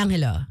lead,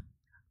 Angelo.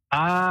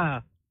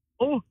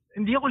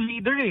 Hindi ako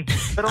leader eh.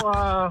 Pero,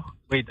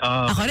 wait.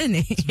 Ako rin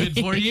eh. It's been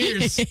 4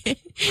 years.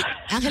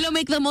 Angelo,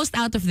 make the most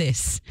out of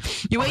this.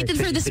 You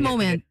waited for this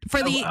moment.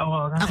 For the...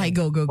 Okay,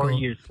 go. 4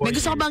 years. May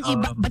gusto ko bang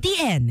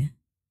batiin?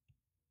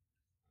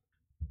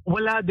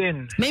 Wala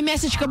din. May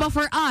message ka ba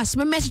for us?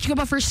 May message ka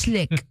ba for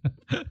Slick?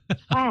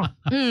 Oh,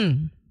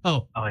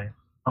 Oh, okay.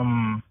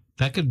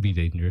 that could be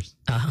dangerous.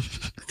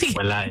 Sige.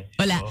 Wala eh.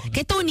 Wala.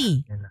 Kay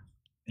Tony?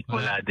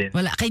 Wala din.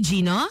 Wala. Kay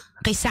Gino?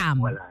 Kay Sam?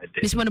 Wala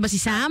din. Miss mo na ba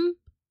si Sam?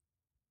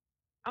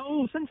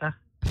 Oo, saan siya?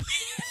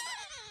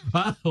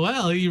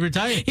 Well, he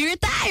retired. He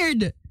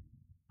retired!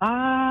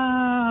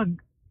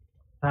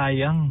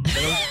 Sayang.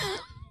 Pero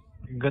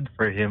good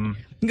for him.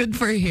 Good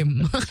for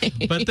him. Okay.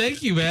 But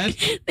thank you, man.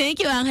 Thank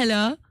you,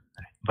 Angelo.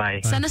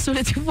 Bye. Sana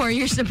sulit yung 4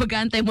 years na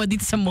pag-aantay mo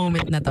dito sa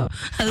moment na to.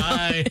 Hello.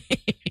 Bye.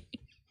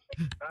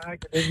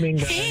 Good evening,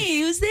 guys.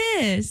 Hey, who's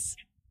this?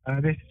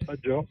 This is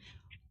Pajo.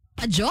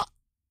 Pajo?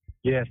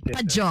 Yes.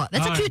 Pajo.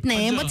 That's a Hi, cute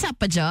name. Pajo. What's up,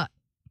 Pajo?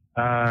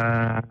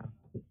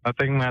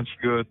 Nothing much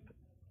good.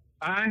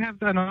 I have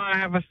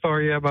a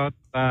story about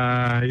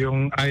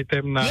yung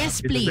item na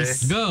Yes, binili.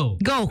 please. Go.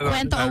 Go,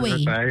 kwento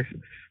away.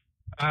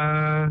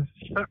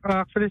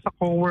 Actually, sa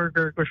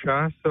coworker ko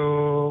siya.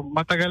 So,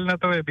 matagal na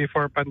to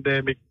before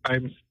pandemic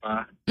times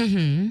pa.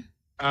 Mm-hmm.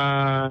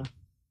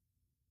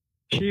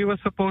 She was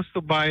supposed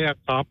to buy a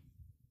cup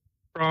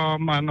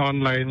from an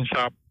online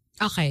shop.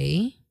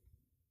 Okay.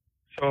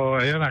 So,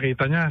 ayun,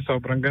 nakita niya.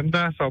 Sobrang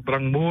ganda,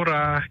 sobrang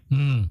mura.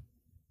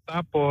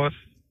 Tapos,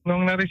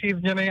 nung na-receive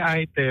niya na yung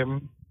item,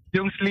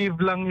 yung sleeve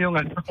lang yung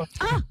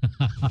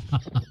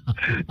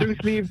yung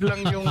sleeve lang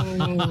yung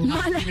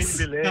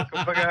binibili.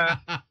 Kumbaga,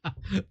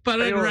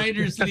 Parang ayun.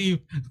 rider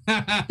sleeve.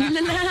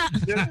 Lala.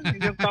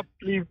 yung top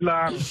sleeve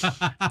lang.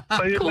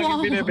 So yun lang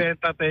yung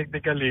binibenta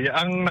technically.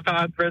 Ang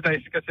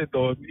naka-advertise kasi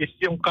doon is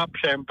yung cup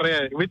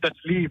syempre with the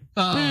sleeve.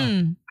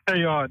 Mm.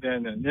 Ayun,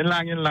 yun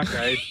lang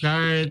guys.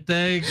 Alright,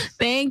 thanks.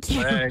 Thank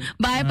you. Thanks.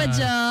 Bye,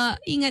 Pajo.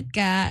 Ingat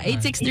ka.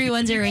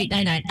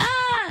 863-10899.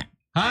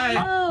 Hi.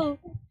 Hello.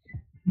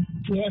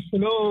 Yes,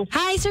 hello.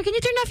 Hi, sir. Can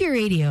you turn off your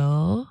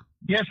radio?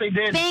 Yes, I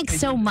did. Thanks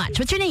so much.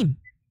 What's your name?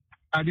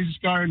 This is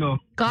Carlo.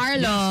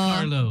 Carlo.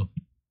 Carlo.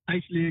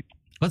 Hi, Slick.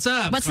 What's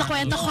up? What's the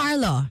kwento,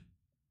 Carlo?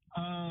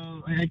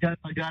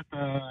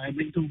 I've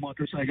been to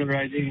motorcycle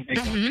riding. I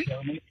got Mhm. a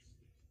helmet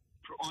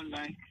for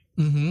online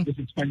Mm-hmm. because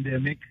it's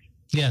pandemic.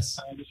 Yes.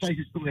 The size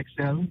is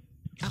 2XL.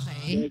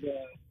 Okay. The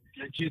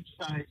legit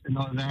size and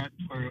all that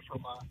from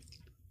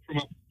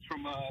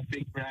a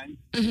big brand.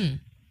 Mhm.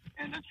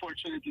 And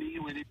unfortunately,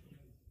 when it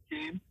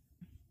came,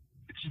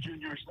 it's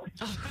junior size.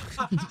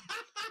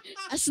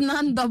 As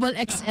non-double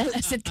XL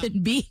as it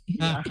can be.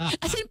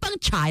 As in pang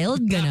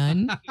child,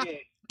 ganon? Yeah.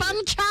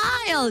 Pang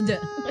child!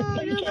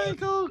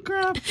 Oh,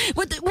 crap.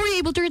 What, were you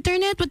able to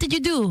return it? What did you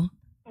do?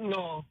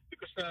 No,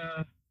 because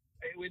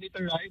when it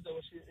arrived, I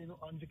was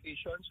on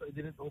vacation, so I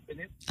didn't open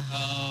it.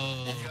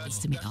 Oh. That happens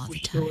to me all the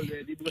Pushed time.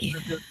 already because Yeah.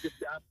 the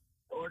app,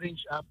 the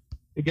orange app,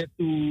 you get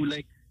to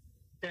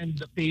send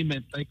the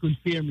payment,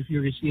 confirm if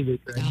you receive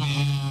it, right?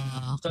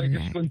 Oh, So I just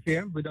correct.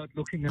 confirmed without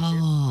looking at it.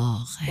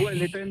 Oh, Well,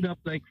 it okay. ended up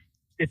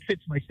it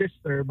fits my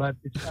sister, but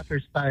it's not her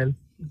style.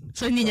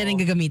 So hindi niya rin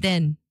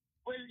gagamitin?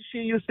 Well, she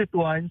used it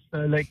once,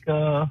 as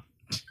a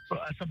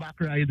back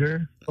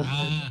rider from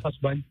her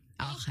husband.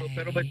 So,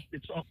 Okay. but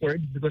it's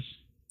awkward because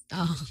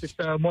Oh. it's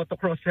a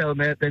motocross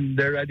helmet and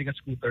they're riding a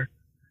scooter.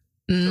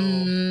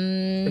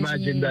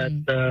 Imagine that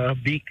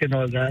beak and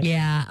all that.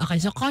 Yeah. Okay.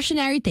 So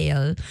cautionary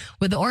tale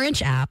with the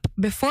orange app.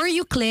 Before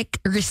you click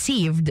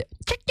received,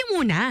 check nyo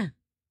muna.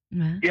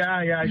 Diba?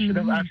 Yeah. I should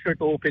have asked her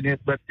to open it,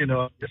 but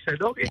just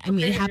said okay. I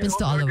mean, it happens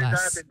to all of order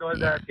us. That and all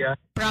Yeah. that, yeah.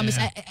 Promise,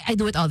 Yeah. I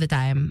do it all the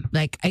time.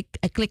 Like, I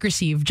click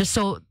receive just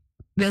so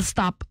they'll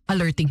stop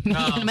alerting me.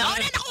 Oh. Oh, na,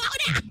 nakuha ko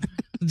na!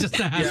 Just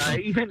a Yeah, I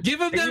hassle. even Give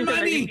him that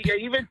money. I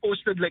even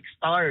posted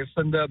stars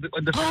on the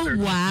Oh,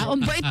 center. wow. Ang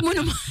bait mo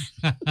naman.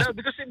 No,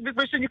 because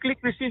when you click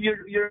receive,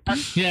 you're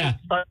at Yeah.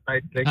 start,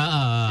 right?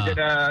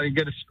 You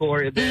get a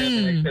score and then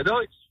and I said,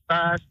 oh, it's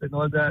fast and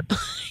all that.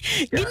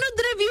 Yeah.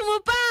 Dinod-review mo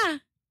pa.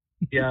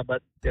 Yeah, but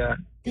it's a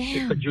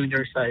Damn.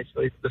 junior size, so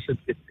it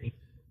doesn't fit me.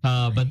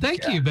 But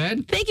thank you,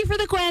 Ben. Thank you for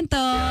the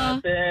kwento.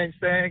 Thanks.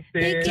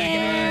 Take Bye,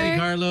 care.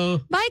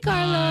 Carlo. Bye,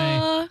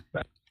 Carlo.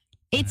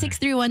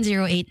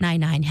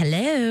 863-10899.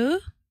 Hello.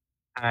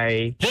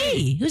 Hi,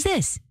 Hey, who's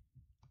this?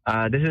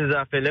 this is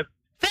Philip.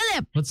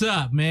 Philip. What's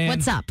up, man?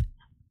 What's up?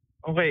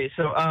 Okay,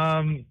 so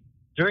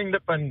during the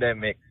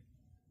pandemic,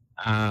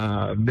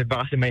 di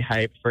ba kasi may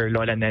hype for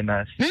Lola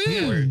Nenas?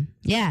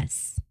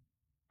 Yes.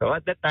 So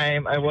at the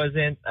time, I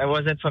wasn't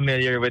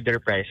familiar with their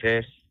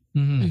prices.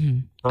 Mm-hmm. Mhm.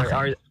 So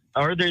I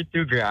ordered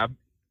 2 Grab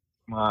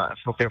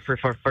for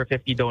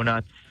 50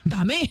 donuts.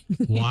 Dami.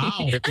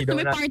 Wow. 50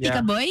 May donuts, party yeah.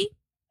 ka, boy?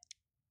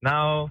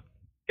 Now,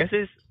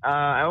 kasi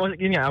I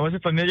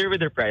wasn't familiar with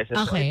their prices.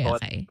 Okay, so I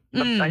thought, okay.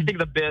 I think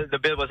the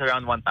bill was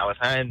around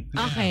 1,000.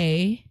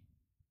 Okay.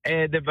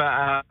 Eh,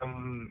 diba,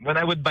 when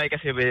I would buy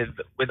kasi with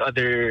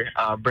other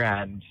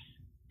brands,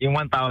 yung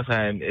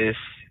 1,000 is,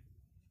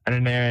 ano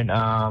na yun,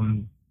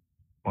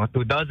 mga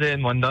 2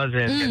 dozen, 1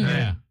 dozen, ganun.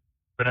 Yeah.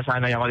 So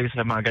nasanay ako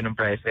sa mga ganung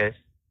prices.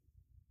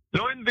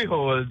 Lo and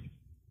behold,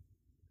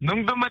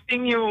 nung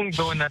dumating yung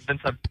donut dun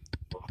sa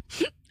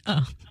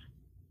Oh.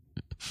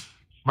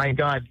 my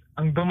God,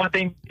 ang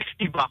dumating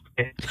 60 bucks.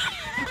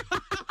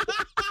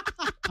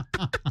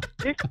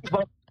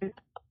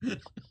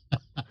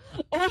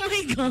 Oh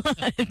my God.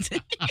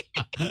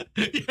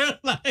 You're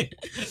like,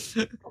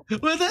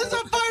 well, there's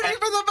a party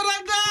for the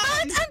barangay.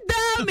 Ba't ang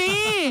dami?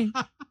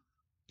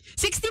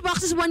 60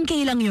 boxes,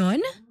 1K lang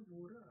yun?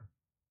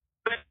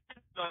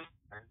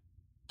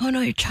 Oh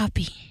no, you're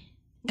choppy.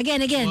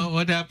 Again.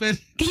 What happened?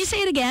 Can you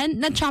say it again?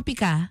 Not choppy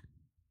ka.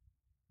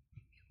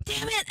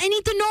 Damn it, I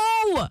need to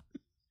know.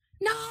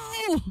 No.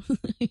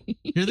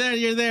 You're there.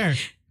 You're there.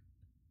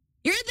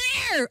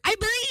 I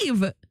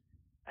believe.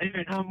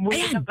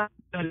 Ayan.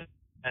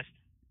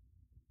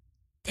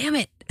 Damn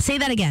it. Say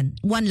that again.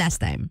 One last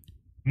time.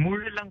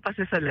 Mura lang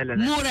kasi sa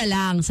lalanan. Mura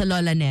lang sa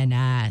Lola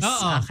Nenas.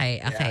 Oo. Okay.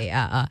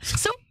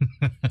 So,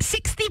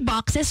 60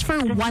 boxes for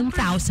 1,000?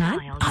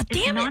 Oh,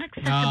 damn it.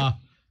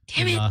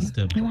 Damn it. Lost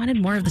him. I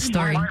wanted more of the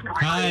story.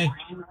 Hi.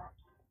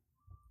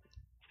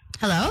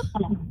 Hello?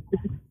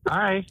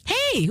 Hi.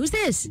 Hey, who's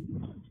this?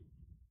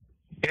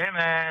 Yeah,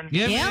 man.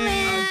 Yeah,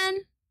 man.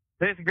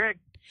 This is Greg.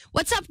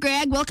 What's up,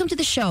 Greg? Welcome to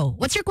the show.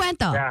 What's your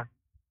kwento? Yeah.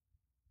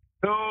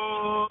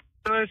 So,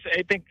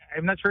 I think,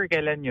 I'm not sure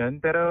kailan yun,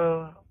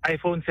 pero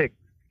iPhone 6.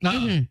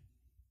 Mhm.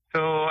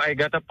 So, I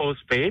got a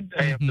postpaid.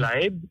 I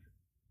applied.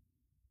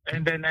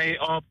 And then I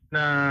opt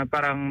na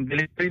parang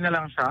delivery na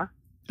lang siya.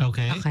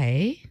 Okay.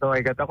 Okay. So,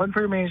 I got a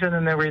confirmation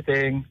and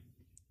everything.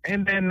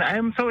 And then,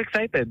 I'm so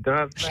excited to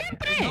have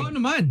Siyempre. Oo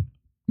naman.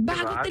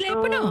 Bagong Diba?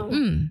 telepono. So,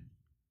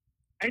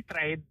 I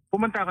tried.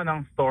 Pumunta ako ng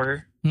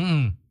store.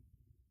 Mm.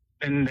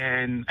 And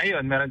then,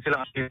 ayun, meron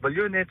silang available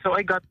unit. So,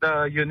 I got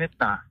the unit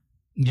na.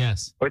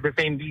 Yes. With the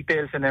same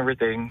details and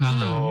everything.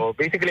 So,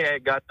 basically, I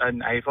got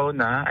an iPhone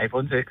na,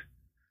 iPhone 6.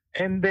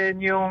 And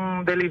then,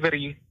 yung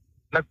delivery,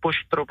 nag-push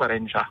through pa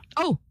rin siya.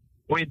 Oh.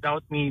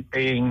 Without me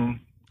paying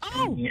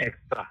any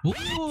extra.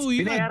 Ooh,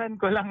 you got, Binayaran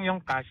ko lang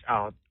yung cash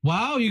out.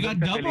 wow, you got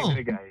Dun sa double.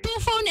 delivery guy. Two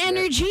phone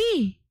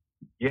energy.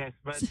 Yes,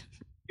 but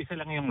isa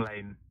lang yung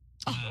line.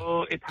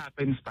 So, it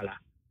happens pala.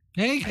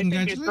 Hey, I think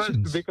it was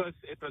congratulations. because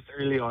it was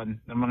early on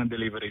ng mga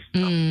deliveries.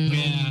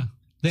 Yeah.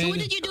 So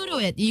what did you do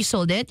to it? You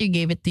sold it? You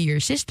gave it to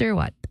your sister?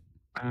 What?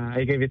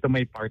 I gave it to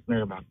my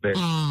partner back then.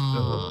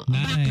 Oh,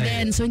 Nice. back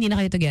then, so hindi na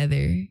kayo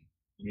together?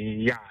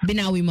 Yeah.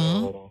 Binawi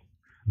mo?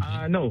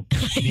 So, no.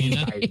 Hindi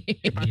na.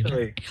 He passed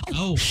away.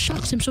 Oh,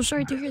 Shucks, I'm so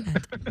sorry to hear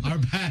that. our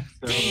back.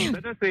 So,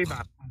 that was way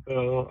back.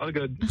 So, all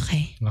good.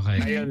 Okay. Okay.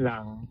 Ayun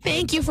lang.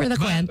 Thank you for the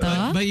kwento.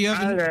 But you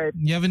have Alright.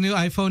 you have a new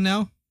iPhone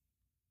now?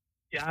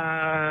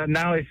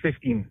 Now it's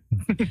 15.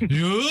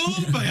 You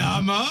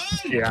payaman.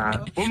 Yeah.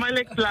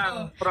 Bumalik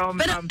lang from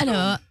Pero Samsung.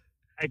 ano?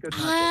 I could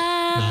not.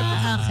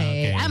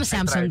 Okay. okay. I'm a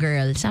Samsung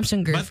girl.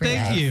 Samsung girl But for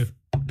thank life. you.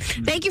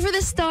 Thank you for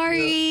the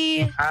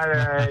story.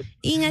 Alright.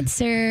 Ingat,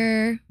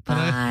 sir.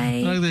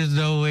 Bye. Like there's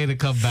no way to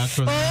come back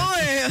from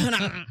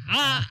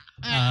that.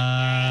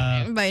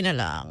 Bye na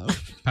lang.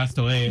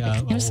 Passed away.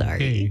 I'm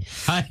sorry. Okay.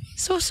 Hi.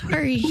 So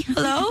sorry.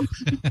 Hello?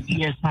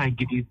 Yes, hi.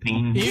 Good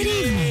evening. Good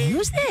evening.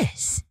 Who's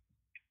this?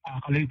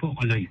 Kaloy po,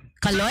 Kaloy.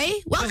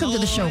 Kaloy? Welcome to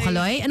the show,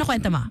 Kaloy. Ano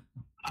kwento mo?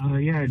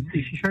 Yeah,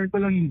 i-share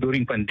ko lang yung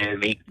during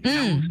pandemic.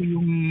 Mm. So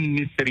yung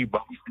mystery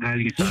box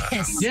galing sa...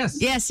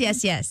 Yes.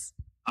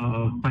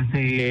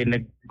 Kasi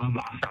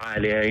nagbabaka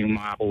sakali yung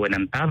makakuha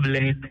ng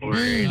tablet or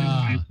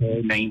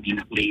iPhone na hindi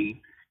na-claim.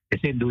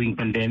 Kasi during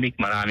pandemic,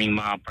 maraming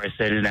mga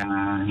parcel na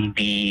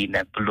hindi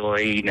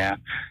natuloy, na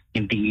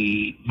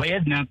hindi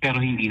bayad na pero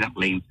hindi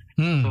na-claim.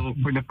 So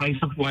for the price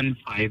of 1.5,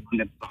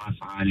 nagbaka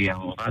sakali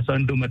ako. Kaso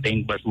ang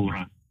dumating,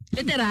 basura.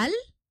 Literal?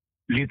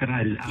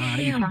 Literal.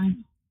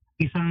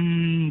 Isang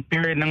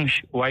pair ng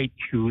white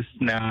shoes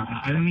na,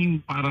 alam mo yung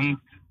parang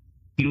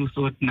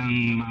lusot ng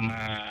mga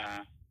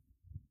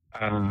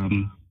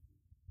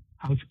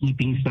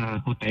housekeeping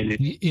sa hotel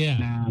Yeah.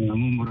 na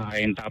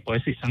mumurahin.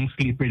 Tapos isang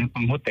slipper na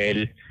pang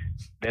hotel,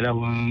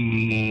 dalawang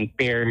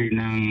pair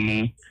ng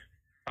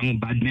pang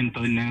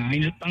badminton na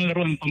pang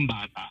laruan pang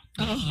bata.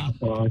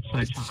 Tapos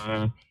at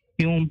saka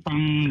yung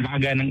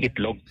panglaga ng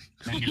itlog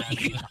na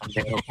nilagay sa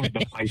kaldero for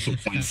the price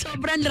of one.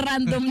 Sobrang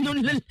random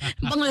nung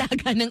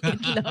panglaga ng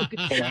itlog.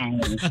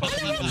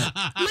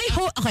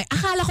 Okay,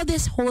 akala ko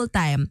this whole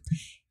time,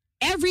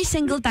 every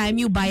single time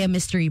you buy a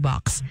mystery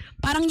box,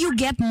 parang you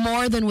get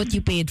more than what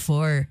you paid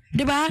for.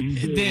 Diba?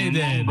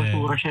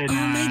 Basura siya na...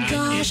 Oh my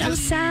gosh, ang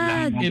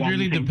sad. It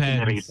really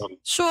depends.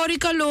 Sorry,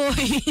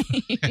 Kaloy.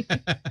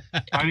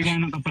 Sabi nga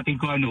ng kapatid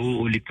ko,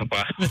 uulit ka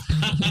pa.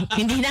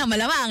 Hindi na,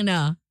 malamang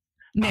na.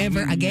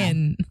 Never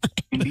again.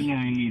 Hindi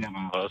na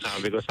ako.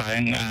 Sabi ko,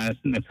 sayang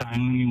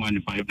yung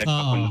 1.5.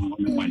 Nagpapunan ko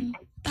ng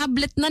 1.5.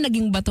 Tablet na,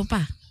 naging bato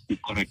pa.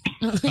 Correct.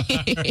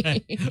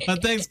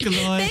 But thanks,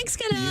 Kaloy. Thanks,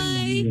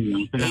 Kaloy.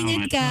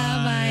 Ingat Salamat. ka.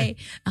 Bye.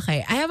 Okay,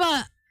 I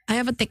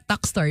have a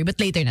TikTok story, but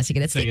later na. Sige,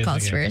 let's take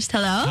calls first.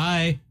 Hello?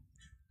 Hi.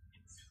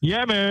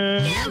 Yeah,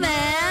 man. Yeah,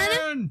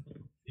 man.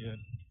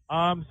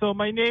 So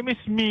my name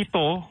is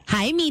Mito.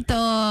 Hi, Mito.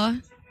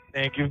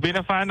 Thank you. Been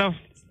a fan of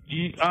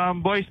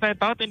Boys Night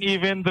Out and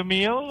even the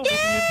meal.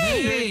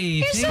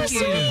 Hey, You're so thank you.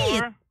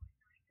 sweet.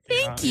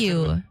 Thank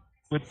you.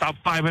 With top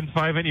 5 and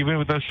 5 and even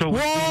with the show.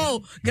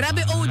 Whoa! Grabe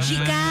OG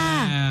ka.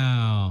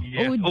 Wow. Yes.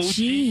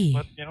 OG.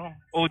 But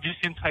OG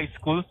since high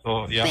school.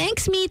 So yeah.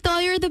 Thanks,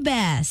 Mito. You're the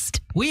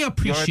best. We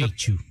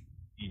appreciate you.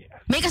 Yeah.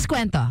 Make us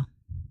kwento.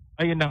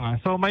 Ayun na nga.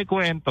 So my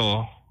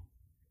kwento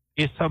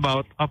is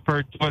about a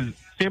purchase. Well,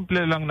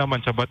 simple lang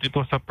naman siya, but it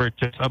was a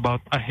purchase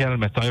about a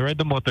helmet. So I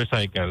ride a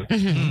motorcycle.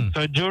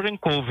 So during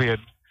COVID,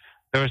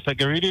 there was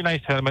like a really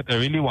nice helmet I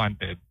really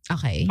wanted.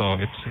 Okay. So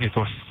it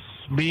was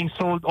being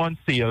sold on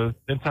sale.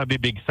 Then sabi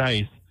big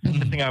size.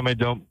 Kasi nga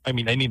medyo, I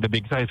need the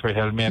big size for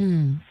helmet.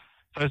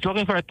 So I was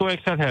looking for a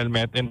 2XL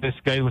helmet, and this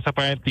guy was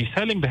apparently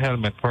selling the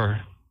helmet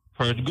for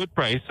a good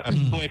price at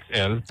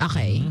 2XL.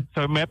 Okay.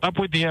 So I met up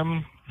with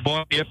him,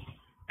 bought it,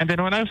 and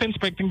then when I was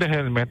inspecting the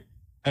helmet,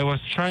 I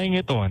was trying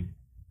it on,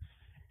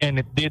 and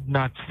it did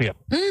not fit.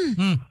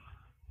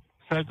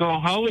 So I go,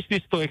 how is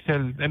this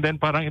 2XL? And then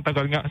parang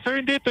itagal nga, sir,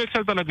 hindi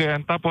 2XL talaga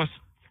yan. Tapos,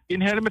 in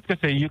helmet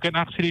kasi, you can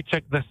actually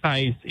check the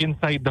size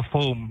inside the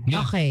foam.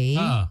 Okay.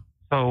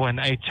 So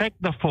when I checked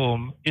the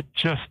foam, it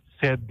just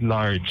said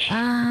large.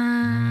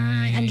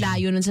 Ang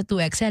layo nun sa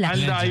 2XL.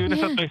 Ang layo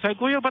na sa 2XL.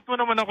 Kuya, ba't mo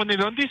naman ako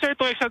nilon? Hindi sir,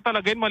 2XL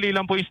talaga yun. Mali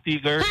lang po yung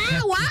sticker.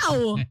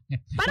 Wow!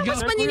 Parang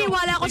mas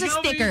maniniwala ako sa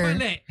sticker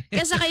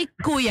kaysa kay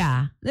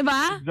kuya.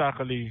 Diba?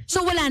 Exactly.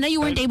 So wala na? You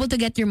weren't able to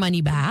get your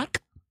money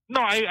back?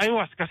 No, I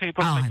was kasi it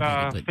was like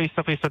a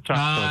face-to-face at chat.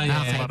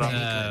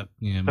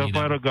 So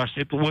parang gosh,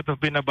 it would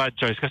have been a bad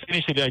choice kasi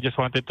initially I just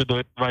wanted to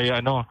do it via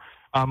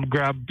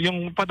Grab,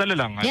 yung padala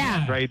lang.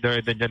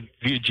 Rider, then yan,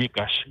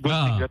 Gcash. Good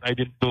thing that I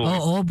didn't do it.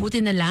 Oo,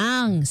 buti na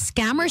lang.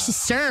 Scammer si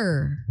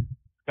sir.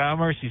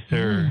 Scammer si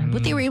sir.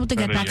 But they were able to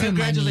get back your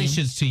money.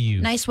 Congratulations to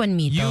you. Nice one,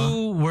 Mito.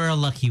 You were a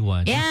lucky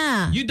one.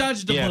 Yeah. You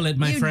dodged the bullet,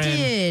 my friend. You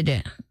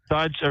did.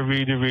 Dodge a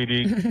really,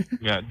 really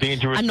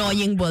dangerous...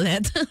 Annoying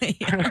bullet.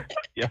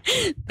 Yeah.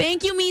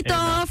 Thank you,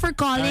 Mito, for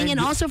calling and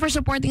also for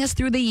supporting us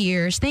through the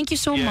years. Thank you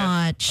so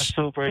much.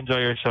 I super enjoy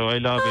your show. I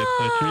love it.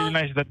 So it's really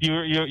nice that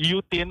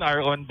you teen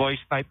are on Boys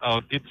Night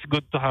Out. It's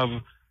good to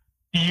have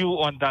you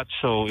on that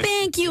show.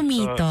 Thank you,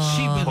 Mito.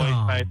 Boys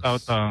Night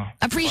Out.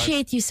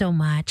 Appreciate you so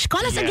much.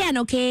 Call us again,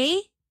 okay?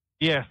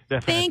 Yes,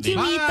 definitely. Thank you,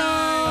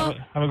 Mito.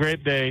 Have a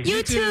great day.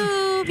 You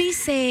too. Be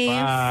safe.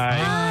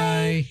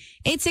 Bye.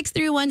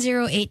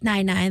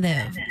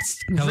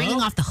 863-10899.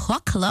 Ringing off the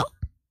hook. Hello?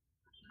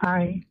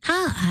 Hi.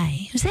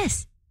 Hi. Who's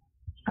this?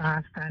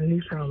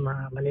 Stanley from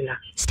Manila.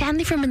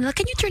 Stanley from Manila.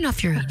 Can you turn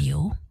off your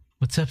radio?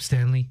 What's up,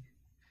 Stanley?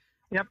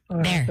 Yep.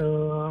 There.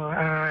 So,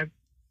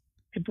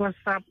 it was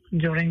up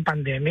during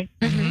pandemic.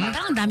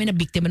 Parang ang dami na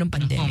biktima ng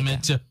pandemic.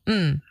 Medyo.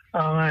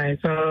 Okay.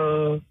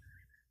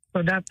 So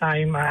that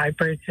time, I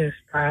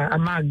purchased a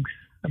mugs,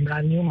 a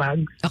brand new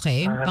mugs.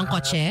 Okay. Pang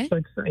kotse?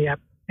 So it's,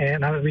 yep.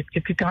 And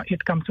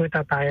it comes with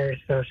a tire.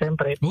 So,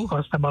 syempre, it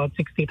cost about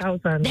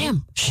 60,000.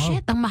 Damn!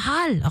 Shit, ang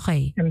mahal.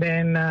 Okay. And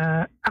then,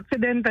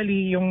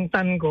 accidentally, yung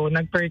son ko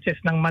nag-purchase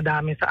ng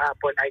madami sa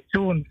Apple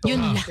iTunes. So,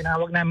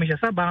 tinawag namin siya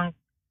sa bank.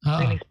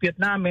 Dinispute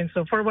namin.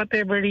 So, for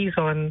whatever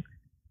reason,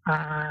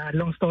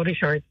 long story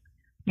short,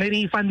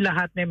 may-refund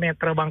lahat ni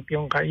Metrobank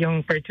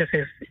yung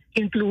purchases,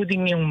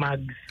 including yung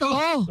mugs.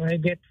 Oh! So, I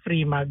get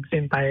free mugs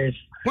and tires.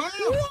 Wow!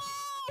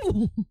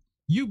 Woo!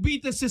 You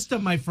beat the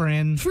system, my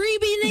friend.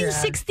 Freebie na yung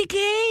 60K.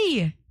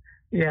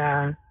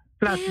 Yeah.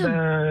 Plus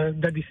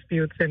the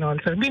disputes and all.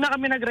 So, hindi na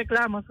kami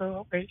nagreklamo.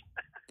 So, okay.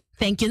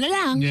 Thank you na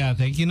lang. Yeah,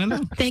 thank you na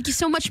lang. Thank you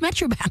so much,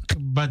 Metrobank.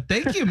 But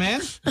thank you,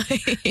 man.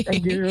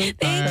 Thank you.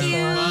 Thank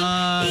you.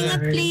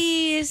 Ingat,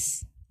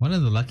 please. One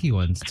of the lucky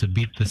ones to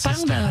beat the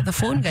system. Parang the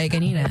phone guy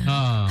kanina.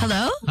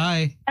 Hello?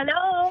 Hi.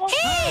 Hello.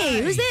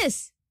 Hey, who's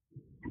this?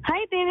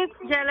 Hi, Tin. It's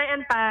Jella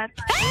and Pat.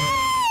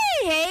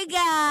 Hey,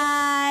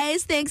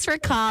 guys. Thanks for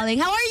calling.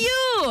 How are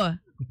you?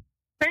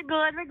 We're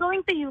good. We're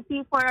going to UP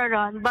for a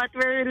run, but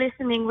we're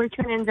listening. We're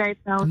tuning in right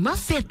now.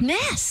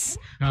 Ma-fitness.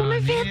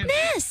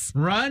 Ma-fitness.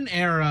 Run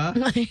era.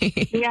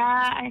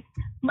 Yeah.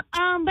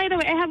 By the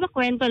way, I have a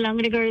kwento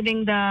lang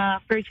regarding the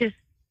purchase.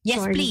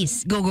 Yes,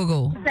 please. Go, go,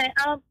 go.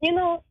 You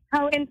know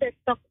how in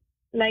TikTok,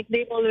 like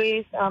they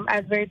always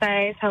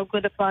advertise how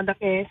good the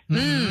product is.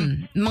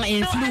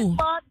 Mga influ. So I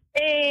bought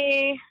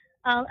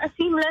a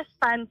seamless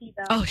panty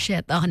daw. Oh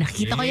shit. Oh,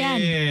 nakita ko yan.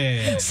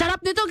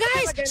 Sarap nito,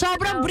 guys.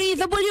 Sobrang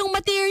breathable yung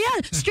material.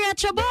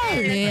 Stretchable.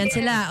 Ayan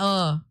sila.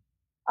 Oh.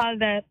 All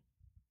that.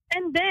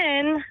 And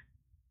then,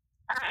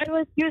 I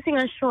was using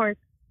a short.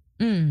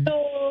 So,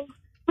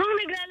 nung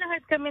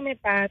naglalakad kami ni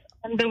Pat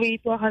on the way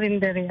to a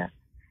karinderya,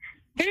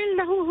 girl,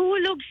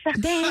 nahuhulog siya.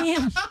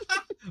 Damn.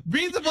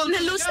 Breathable na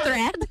loose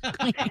thread?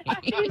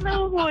 Actually,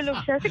 nahuhulog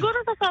siya. Siguro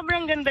sa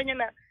sobrang ganda niya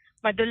na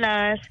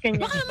madulas,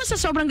 kanya. Baka naman sa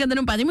sobrang ganda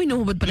ng panty mo,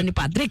 inuhubad pala ni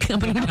Patrick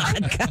kapag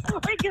nalakad ka.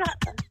 Ay,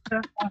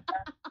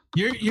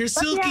 Your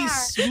silky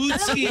smooth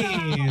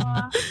skin.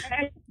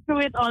 I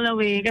threw it all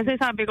away kasi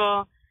sabi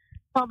ko,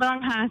 sobrang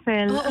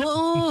hassle.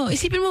 Oo.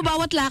 Isipin mo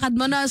bawat lakad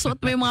mo na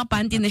suot mo yung mga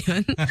panty na yun.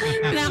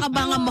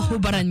 Nakakabanga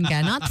mahubaran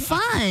ka. Not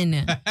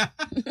fun.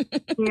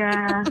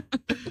 Yeah.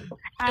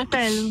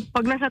 Hassle.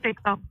 Pag nasa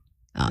TikTok.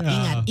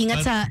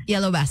 Ingat sa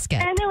yellow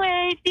basket.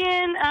 Anyway,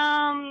 Tien,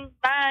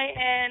 bye,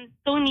 and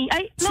Tony.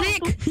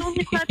 Slick.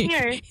 Tony's not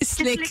here.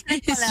 Slick.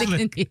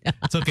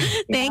 It's okay.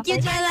 Thank you,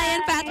 Jella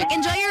and Patrick.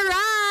 Enjoy your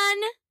run.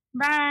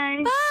 Bye.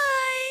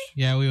 Bye.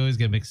 Yeah, we always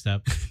get mixed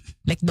up.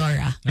 Like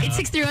Dora.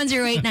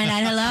 863108999.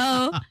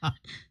 Hello.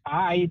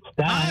 Hi, it's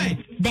Dan. Hi,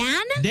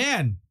 Dan?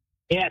 Dan.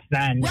 Yes,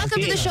 Dan.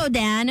 Welcome to the show,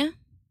 Dan.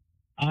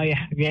 Oh,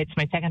 yeah. It's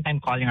my second time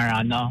calling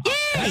around, no?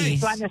 I Yay!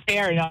 just want to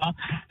share,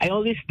 I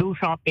always do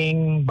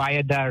shopping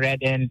via the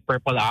red and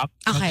purple app.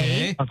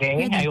 Okay. Okay?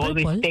 Red and I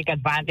always purple? take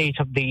advantage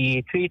of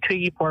the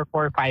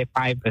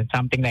 334455 and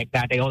something like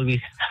that. I always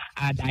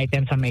add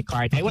items on my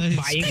cart. I was Nice.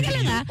 buying Teka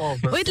lang the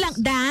over. Wait lang,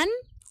 Dan?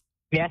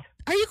 Yes.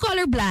 Are you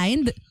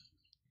colorblind?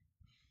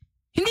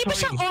 Hindi ba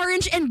Sorry. siyang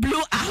orange and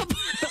blue app?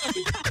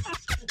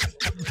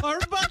 Or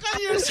baka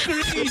your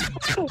screen.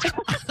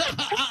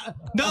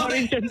 No,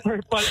 Orange and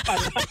purple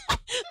pala.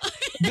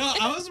 no,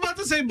 I was about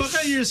to say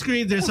baka your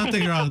screen. There's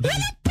something wrong.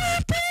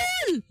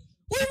 Purple!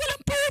 Uy,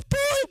 walang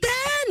purple,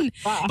 Dan!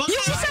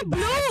 Yung isa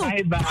blue!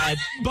 My bad.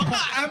 Baka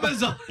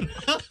Amazon.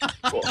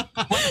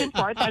 What's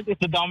important is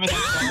the dominant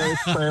color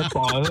is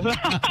purple.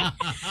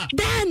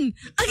 Dan!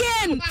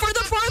 Again! For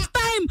the fourth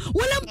time!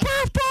 Walang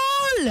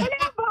purple!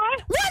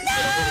 Wala!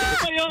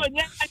 Ano yun?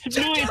 Yes,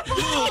 blue is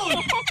blue.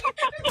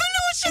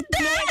 Blue siya,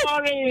 Blue Dan! and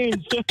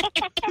orange.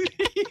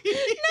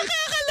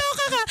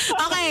 Nakakaloka ka!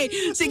 Okay,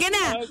 sige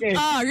na. Okay.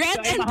 Red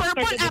So, and I'm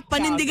purple after the app,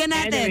 panindigan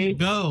discount. natin. Anyway,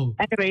 Go.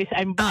 Anyways,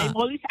 I'm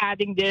always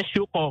adding this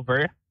shoe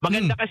cover.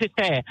 Maganda kasi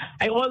siya eh.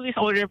 I always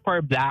order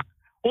for black.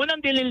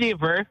 Unang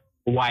deliver,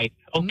 white.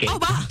 Okay. Oh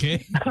ba?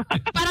 Okay.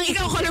 Parang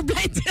ikaw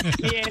colorblind.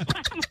 Yes.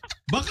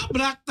 Baka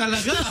black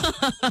talaga.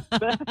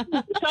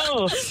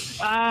 So,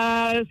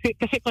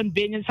 kasi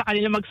convenient sa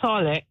kanila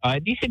magsole,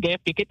 di sige,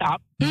 pick it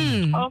up.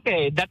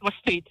 Okay, that was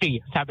day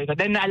 3. Sabi ko.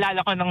 Then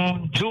naalala ko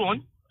ng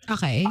June,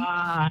 Okay.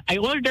 I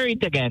order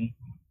it again.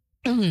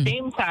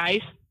 Same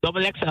size,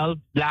 double XL,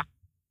 black.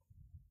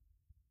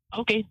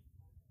 Okay.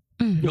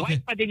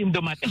 White pa din yung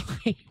dumating.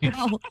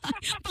 Wow.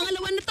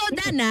 Pangalawa na to,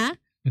 Dan, ha?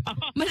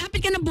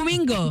 Malapit ka na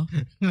bumingo.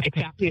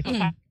 Exactly. So,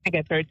 I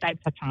get third time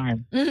sa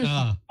charm.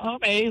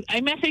 Okay, I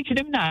message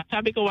them na.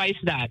 Sabi ko, why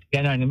is that?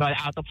 Ganon,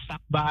 out of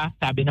stock ba?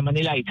 Sabi naman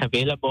nila, it's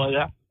available.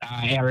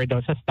 Error daw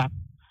sa stock.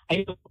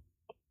 Ay,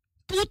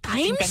 2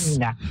 times?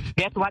 kanina.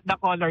 Guess what the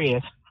color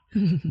is?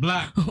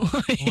 Black.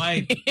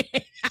 White.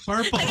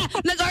 Purple.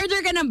 Nag-order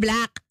ka ng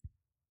black.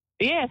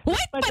 Yes.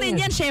 White pa rin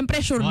yan, syempre,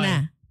 sure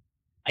na.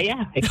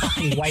 Yeah,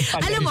 exactly. White pa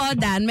Alam mo,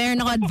 Dan, meron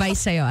ako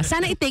advice sa'yo.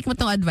 Sana i-take mo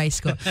tong advice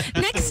ko.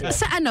 Next,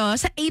 sa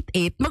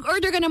 8-8,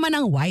 mag-order ka naman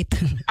ng white.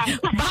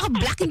 Baka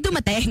black yung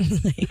dumating.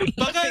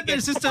 Baka their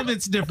system,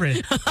 it's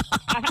different.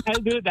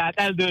 I'll do that.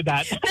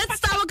 Let's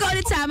tawag ka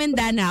ulit sa amin,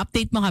 Dan, ha?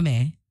 Update mo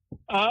kami.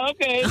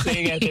 Okay.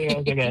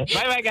 Sige.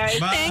 Bye-bye, guys.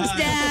 Bye. Thanks,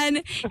 Dan.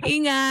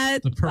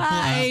 Ingat. The purple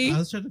Bye. app. I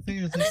was trying to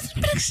figure Ano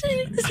this.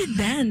 si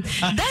Dan?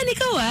 Dan,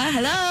 ikaw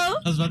hello?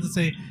 I was about to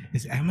say,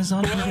 is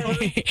Amazon?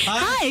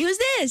 Hi, who's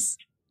this?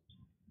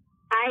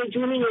 Hi,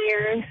 Julie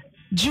here.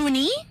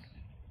 Junie?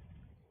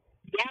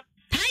 Yep.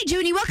 Hi,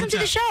 Junie. Welcome What's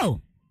to the show.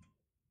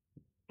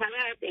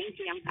 Hello, thank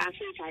you. I'm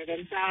Ashley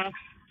Carden. So,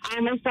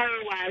 my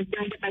story was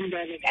during the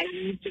pandemic, I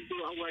need to do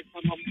a work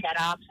from home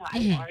setup. So,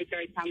 I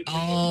ordered something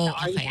in the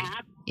Orange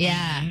app.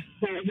 Yeah.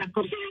 So, it's a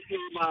computer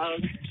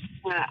table.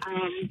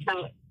 So,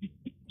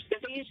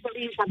 kasi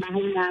usually sa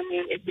bahay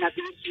namin, it's not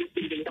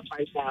receiving the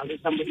parcel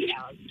with somebody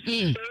else.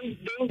 During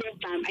this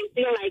time, I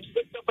feel like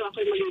gusto ko ako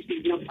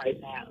mag-receive ng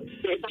parcel.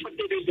 So, it's a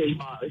computer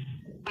table.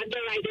 But the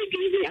rider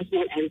gave me a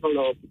small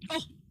envelope.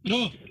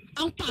 No.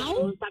 Ang pau?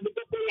 So, sabi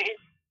ko kuya,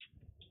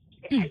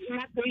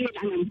 not really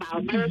anong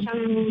pao, pero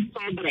siyang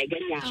sobre,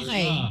 ganyan.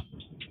 Okay.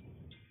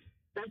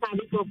 So,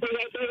 sabi ko, kuya,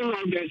 ito yung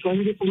order ko,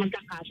 hindi po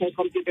magkakasya yung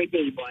computer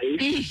table.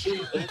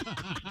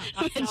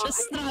 Medyo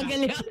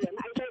struggle yun.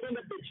 I showed him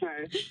the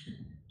picture.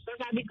 So,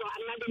 sabi ko,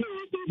 I'm not gonna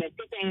receive it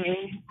kasi,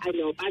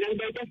 parang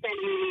they're just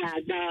telling me na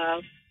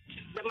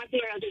the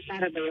materials is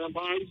not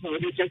available, so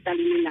they're just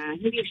telling me na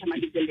hindi siya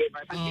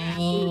mag-deliver. But you're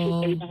asking me to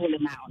pay the whole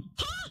amount.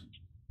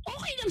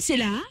 Okay lang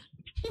sila?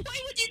 Why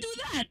would you do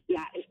that?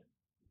 Yeah.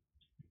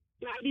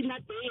 No, I did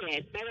not pay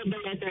it. Pero the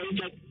letter is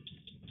like,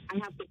 I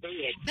have to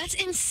pay it. That's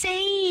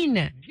insane.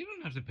 You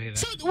don't have to pay that.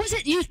 So was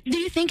it you? Do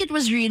you think it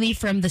was really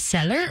from the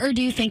seller, or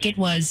do you think it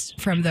was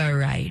from the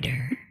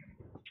rider?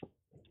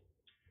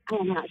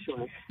 I'm not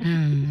sure.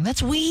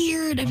 That's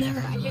weird. I've never.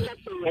 I did not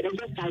pay it. I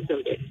just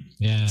canceled it.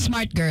 Yeah.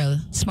 Smart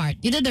girl. Smart.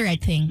 You did the right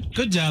thing.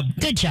 Good job.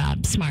 Good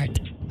job. Smart.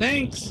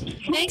 Thanks.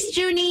 Thanks,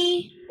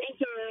 Junie. Thank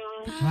you.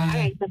 Bye.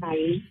 Alright,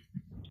 bye-bye.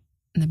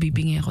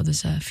 Nabibingi ako doon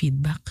sa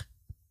feedback.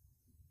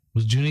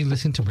 Was Junie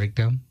listening to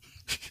Breakdown?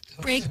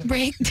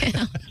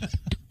 Breakdown.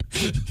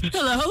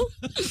 Hello?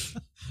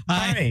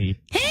 Hi.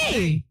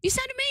 Hey, you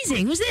sound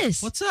amazing. Who's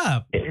this? What's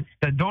up? It's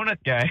the donut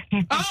guy.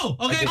 Oh,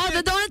 okay. Oh,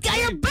 the donut guy,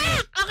 you're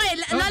back! Okay,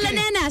 Lola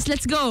Nenas,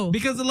 let's go.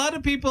 Because a lot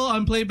of people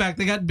on playback,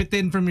 they got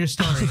bitten from your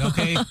story,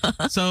 okay?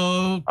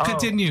 So,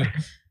 continue.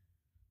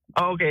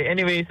 Okay,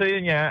 anyway, so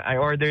yun nga,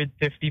 I ordered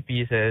 50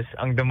 pieces.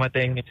 Ang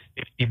dumating is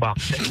 50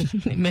 boxes.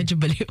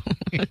 Medyo baliw.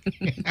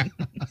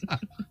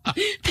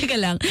 Teka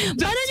lang,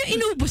 paano nyo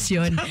inubos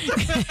yun?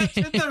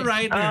 The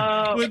rider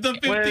with the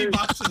 50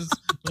 boxes.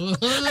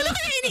 Ano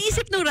kaya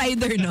iniisip ng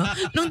rider, no?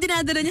 Nung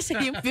dinadala niya sa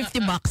yung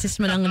 50 boxes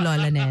mo ng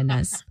Lola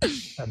Nenas.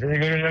 Sabi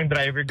siguro ng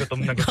driver,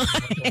 gutom na gutom.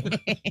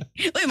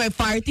 Uy, may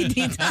party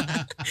dito.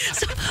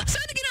 so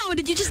ano ginawa?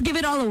 Did you just give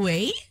it all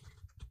away?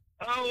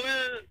 Oh,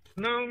 well,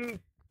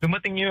 nung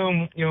dumating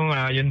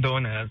yung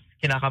donuts,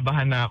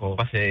 kinakabahan na ako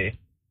kasi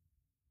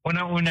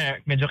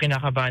unang-una, medyo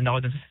kinakabahan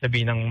ako dun sa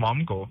sasabihin ng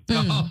mom ko.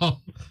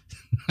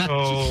 So,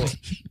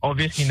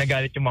 obviously,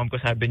 nagalit yung mom ko.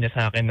 Sabi niya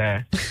sa akin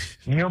na,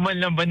 hindi mo man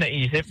lang ba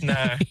naisip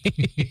na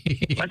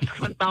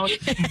 1,000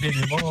 yung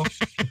bill mo?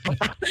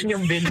 1,000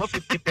 yung bill mo,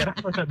 50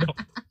 peraso na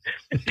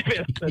 50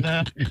 peraso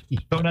na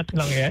donuts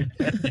lang yan.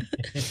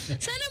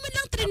 Sana man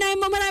lang trinay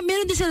mo.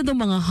 Meron din sila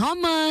doon mga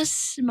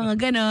hummus, mga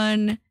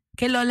ganon.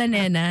 Kay Lola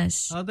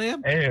Nenas. Oh, they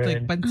have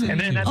Ayun. And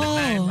then at the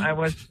time, I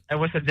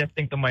was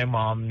suggesting to my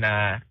mom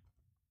na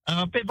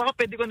baka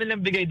pwede ko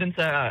nilang bigay dun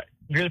sa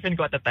girlfriend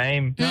ko at the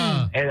time.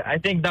 And I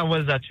think that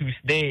was a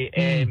Tuesday.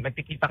 And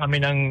nagkikita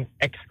kami ng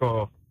ex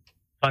ko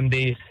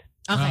Sundays.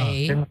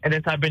 Okay. And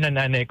then sabi na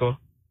nanay ko,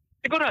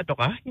 sigurado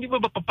ka? Hindi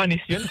ba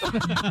papanis yun?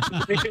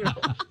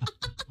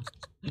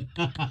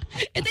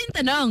 Ito yung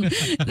tanong.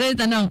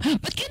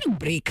 Ba't kayo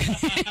nag-break?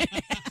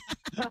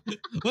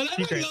 Wala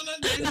nang Lola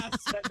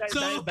Nenas.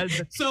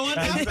 So what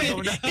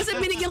happened? Kasi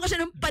binigyan ko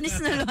siya ng panis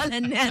na Lola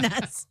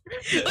Nenas.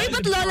 Uy,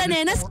 but Lola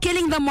Nenas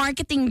killing the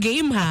marketing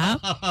game, ha?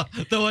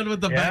 The one with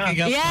the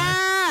backing up.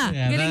 Yeah.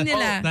 Galing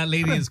nila. That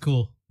lady is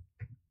cool.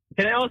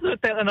 Can I also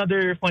tell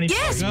another funny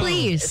story? Yes,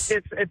 please.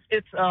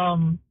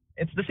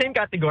 It's the same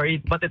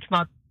category, but it's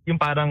not yung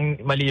parang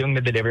mali yung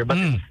na-deliver, but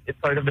it's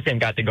sort of the same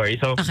category.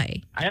 So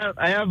okay.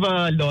 I have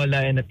a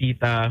lola and a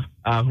tita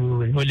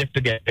who live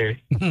together.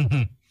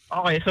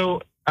 Okay,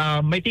 so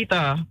my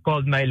tita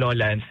called my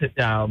lola and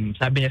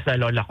sabi niya sa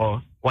lola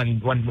ko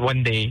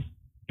one day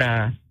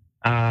na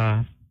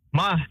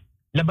ma,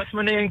 labas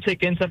mo na yung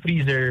chicken sa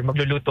freezer,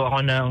 magluluto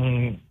ako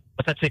ng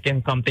basta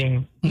chicken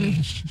something.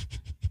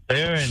 So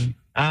yun.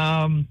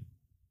 And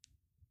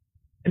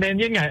then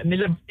yun nga,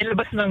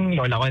 nilabas ng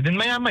lola ko. And then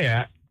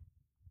maya-maya,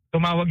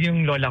 tumawag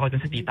yung lola ko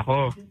dun sa tita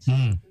ko.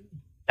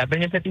 Sabi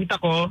niya sa tita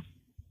ko,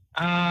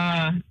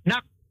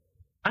 nak,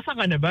 asa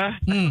ka na ba?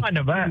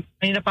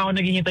 Kanina pa ako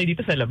naghihintay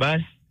dito sa labas.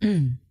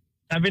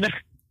 Sabi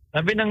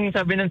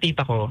ng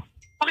tita ko,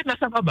 bakit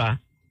nasa ka ba?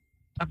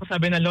 Tapos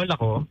sabi ng lola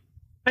ko,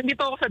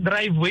 nandito ako sa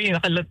driveway,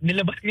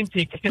 nilabas yung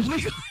chicken.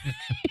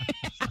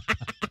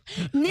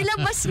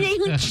 Nilabas niya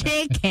yung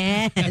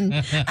chicken.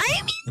 I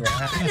mean,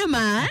 tama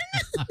naman.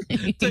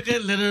 Took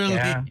it literally.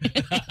 Yeah.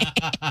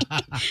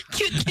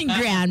 Cute thing,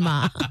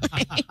 grandma.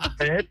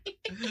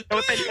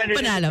 Totally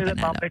Panalo.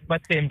 topic,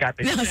 but same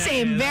category. No,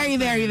 same. Very,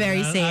 very,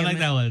 very I same. like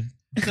that one.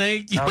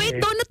 Thank you. Wait,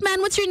 Donut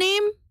Man, what's your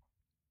name?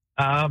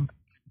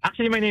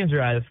 Actually, my name is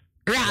Ralph.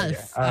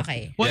 Ralph.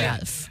 Okay. Wait.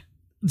 Ralph.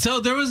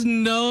 So there was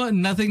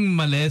nothing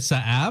mali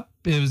sa app?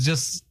 It was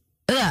just...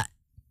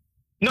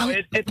 No,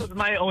 it was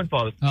my own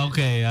fault.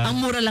 Okay.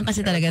 Ang mura lang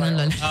kasi talaga ng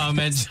lola. Oh,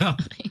 medyo.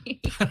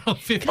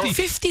 50.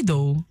 50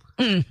 though.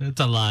 That's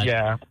a lot.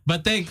 Yeah.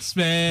 But thanks,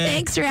 man.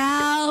 Thanks,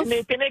 Ralph.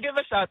 Can I give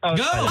a shout out?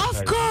 Go!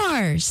 Of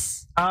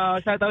course.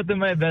 Shout out to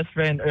my best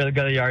friend Earl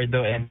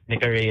Gallardo and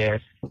Nika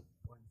Reyes.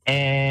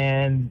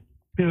 And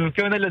to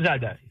Fiona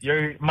Lozada.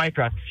 You're my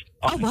crush.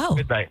 Oh, wow.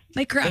 Goodbye.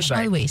 My crush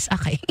Goodbye. always.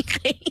 Okay.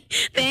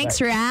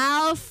 Thanks,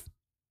 Ralph.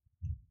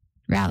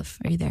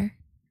 Ralph, are you there?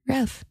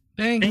 Ralph.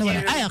 Thank you.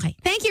 Ay, okay.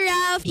 Thank you,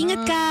 Ralph.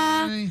 Ingat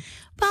ka.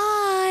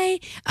 Bye.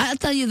 I'll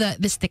tell you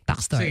this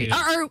TikTok story. Sige.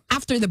 Or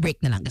after the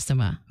break na lang. Gusto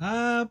mo?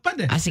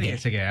 Pwede. Sige.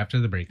 Sige,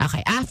 after the break.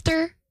 Okay,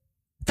 after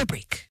the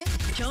break.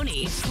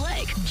 Tony,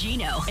 Slick,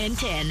 Gino, and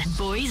Tin.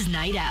 Boys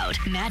Night Out.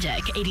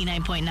 Magic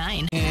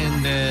 89.9.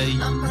 And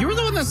you were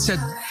the one that said,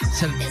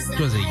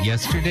 was it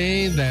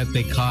yesterday that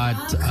they caught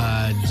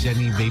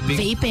Jenny vaping?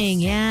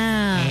 Vaping,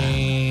 yeah.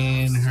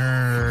 And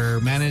her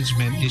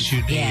management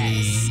issued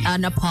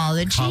an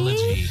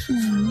apology.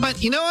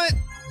 But you know what?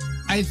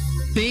 I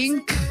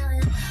think,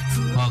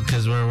 well,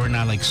 because we're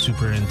not like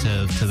super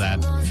into that.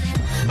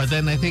 But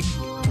then I think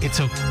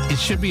it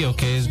should be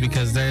okay is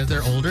because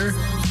they're older.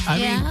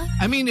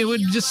 I mean it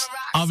would just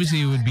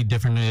obviously it would be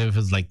different if it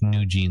was like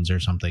new jeans or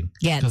something.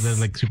 Yes. Because they're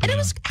like super And it young.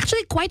 was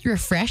actually quite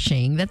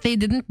refreshing that they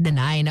didn't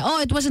deny. Na,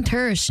 it wasn't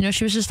hers. You know,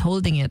 she was just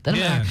holding it.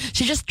 Yeah.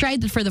 She just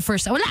tried it for the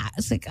first time. Wala.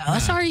 It's like,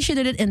 sorry, she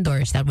did it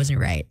indoors. That wasn't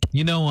right.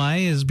 You know why?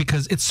 Is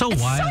because it's so wild.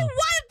 So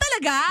wild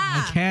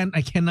talaga.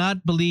 I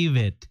cannot believe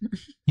it.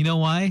 You know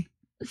why?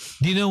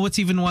 Do you know what's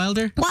even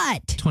wilder?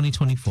 What?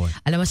 2024.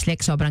 Alam mo, Slick,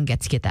 sobrang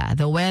gets kita.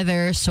 The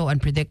weather, so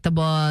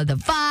unpredictable. The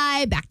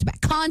vibe,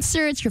 back-to-back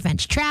concerts,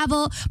 revenge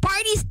travel,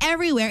 parties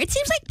everywhere. It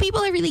seems like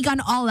people have really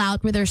gone all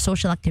out with their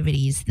social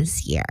activities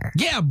this year.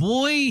 Yeah,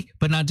 boy.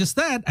 But not just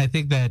that. I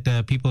think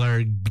that people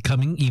are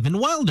becoming even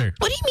wilder.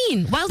 What do you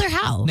mean? Wilder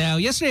how? Now,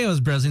 yesterday I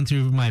was browsing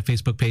through my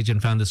Facebook page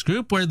and found this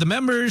group where the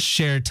members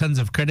share tons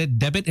of credit,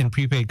 debit, and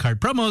prepaid card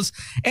promos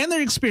and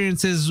their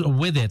experiences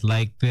with it,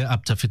 like the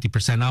up to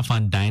 50% off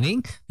on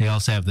dining. They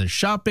also have their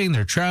shopping,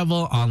 their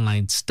travel,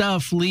 online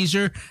stuff,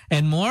 leisure,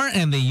 and more,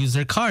 and they use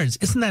their cards.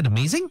 Isn't that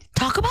amazing?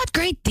 Talk about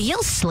great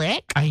deals,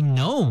 Slick. I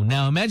know.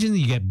 Now, imagine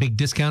you get big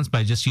discounts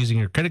by just using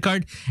your credit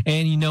card.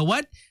 And you know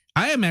what?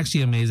 I am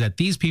actually amazed that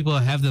these people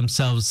have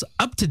themselves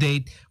up to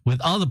date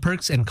with all the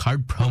perks and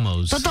card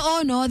promos.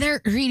 Totoo, no? They're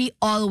really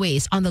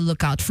always on the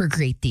lookout for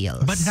great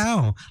deals. But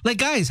how? Like,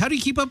 guys, how do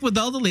you keep up with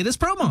all the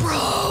latest promos?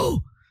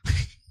 Bro!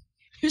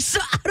 You're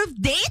so out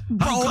of date,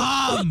 bro.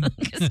 How come?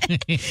 Kasi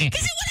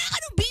wala ka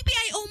ng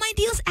BPI Oh My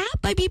Deals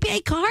app by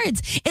BPI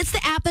Cards. It's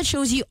the app that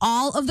shows you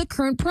all of the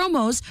current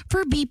promos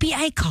for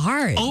BPI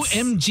Cards.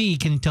 OMG,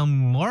 can you tell me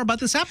more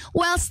about this app?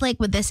 Well, Slick,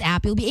 with this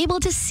app, you'll be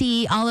able to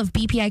see all of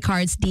BPI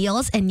Cards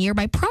deals and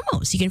nearby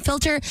promos. You can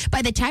filter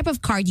by the type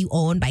of card you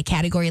own, by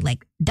category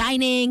like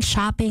dining,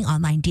 shopping,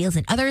 online deals,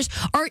 and others,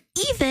 or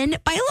even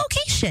by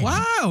location.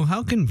 Wow,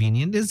 how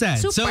convenient is that?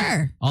 Super. So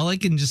all I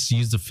can just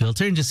use the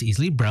filter and just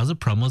easily browse the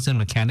promos and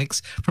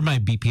mechanics for my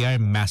BPI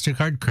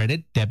MasterCard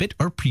credit, debit,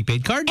 or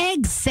prepaid card?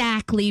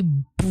 Exactly,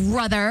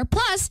 brother.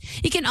 Plus,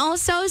 you can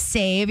also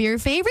save your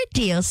favorite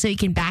deals so you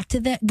can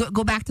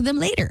go back to them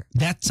later.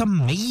 That's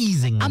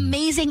amazing.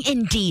 Amazing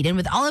indeed. And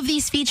with all of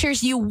these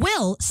features, you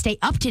will stay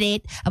up to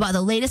date about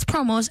the latest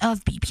promos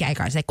of BPI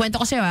cards. Like, kwento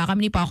ko sa'yo,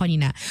 kami ni Pao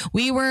kanina.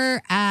 We were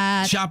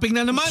at... Shopping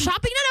na naman!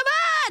 Shopping na naman!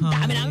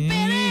 Dami namin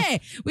pera eh.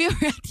 We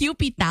were at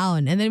UP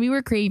Town and then we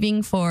were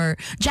craving for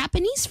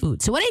Japanese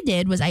food. So what I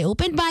did was I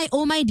opened my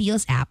Oh My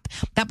Deals app.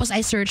 Tapos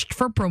I searched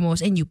for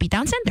promos in UP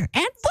Town Center.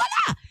 And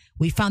voila!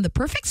 We found the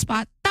perfect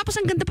spot. Tapos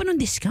ang ganda pa ng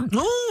discount.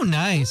 Oh,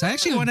 nice. I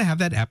actually want to have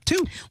that app too.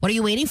 What are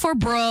you waiting for,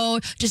 bro?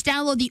 Just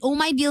download the Oh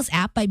My Deals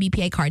app by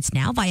BPI Cards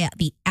now via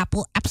the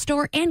Apple App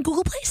Store and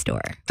Google Play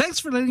Store.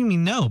 Thanks for letting me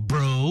know,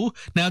 bro.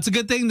 Now, it's a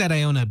good thing that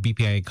I own a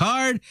BPI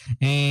card,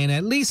 and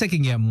at least I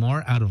can get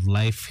more out of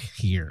life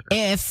here.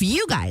 If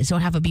you guys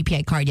don't have a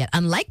BPI card yet,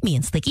 unlike me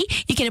and Slicky,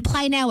 you can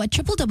apply now at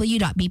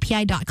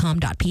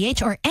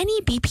www.bpi.com.ph or any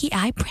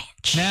BPI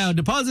branch. Now,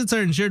 deposits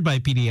are insured by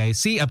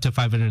PDIC up to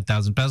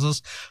 500,000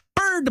 pesos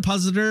per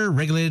depositor,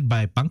 regulated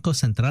by Bangko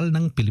Sentral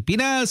ng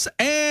Pilipinas.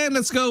 And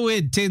let's go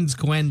with Tin's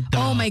Kwento.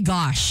 Oh my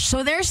gosh.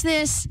 So there's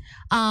this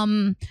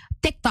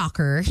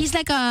TikToker. He's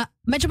like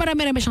medyo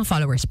marami siyang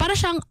followers. Para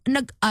siyang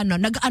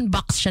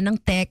nag-unbox siya ng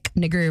tech,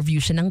 nag-review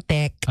siya ng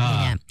tech.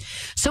 Ganyan.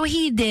 So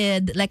he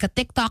did like a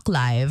TikTok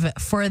live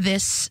for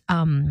this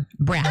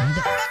brand.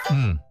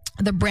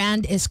 The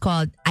brand is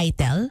called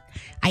ITEL.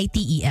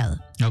 ITEL.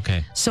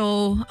 Okay.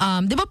 So,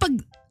 di ba pag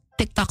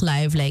TikTok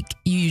live, like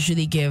you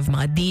usually give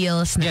mga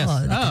deals, yes.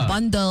 Like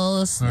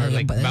bundles, or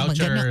like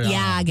voucher.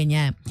 Yeah,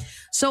 ganyan.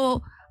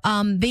 So,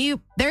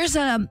 there's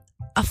a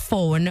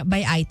phone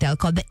by ITEL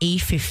called the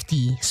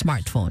A50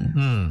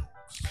 smartphone.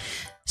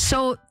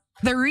 So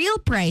the real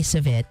price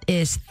of it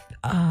is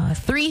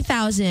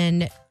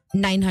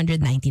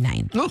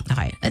 3,999. Oh.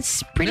 Okay,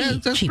 that's pretty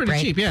that's cheap, pretty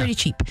right? Cheap, yeah. Pretty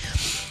cheap.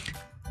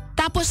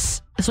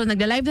 Tapos, so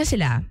nagla-live na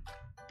sila.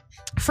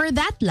 For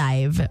that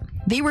live,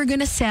 they were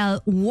gonna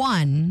sell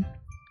one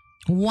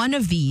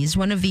of these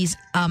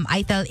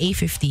ITEL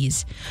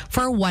A50s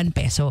for 1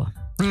 peso.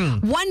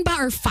 1 ba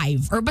or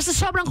 5? Or basta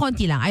sobrang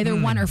konti lang. Either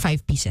 1 or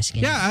 5 pieces.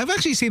 Ganyan. Yeah, I've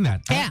actually seen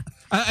that. Yeah.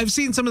 I've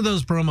seen some of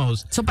those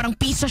promos. So parang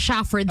piso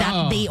siya for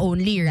that day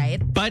only, right?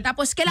 But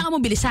tapos kailangan mo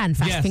bilisan.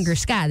 Fast yes,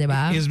 fingers ka, di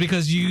ba? Is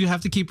because you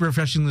have to keep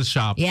refreshing the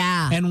shop.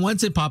 Yeah. And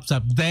once it pops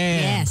up,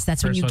 then yes,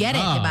 that's when you get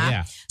it, di ba?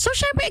 Yeah. So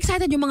syempre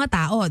excited yung mga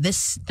tao.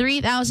 This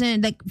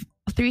 3,000,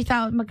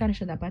 magkano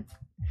siya dapat?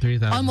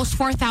 3,000. Almost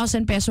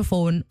 4,000 peso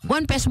phone.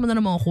 1 peso mo na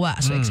naman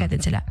makukuha. So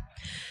excited sila.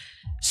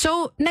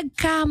 So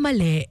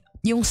nagkamali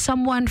yung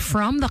someone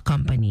from the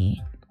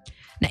company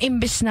na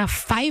imbes na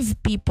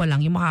 5 people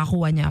lang yung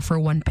makakuha niya for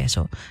 1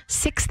 peso,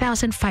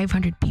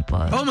 6,500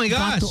 people oh my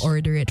gosh, got to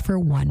order it for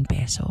 1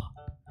 peso.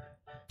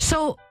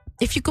 So,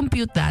 if you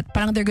compute that,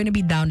 parang they're gonna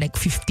be down like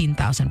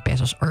 15,000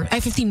 pesos or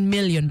 15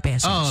 million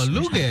pesos. Oh,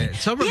 lugi.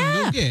 Sobrang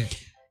lugi.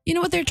 You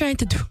know what they're trying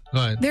to do?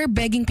 They're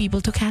begging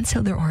people to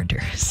cancel their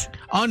orders.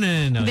 Oh,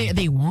 no.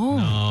 They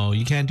won't. No,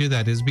 you can't do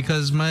that. It's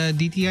because my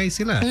DTI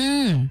sila.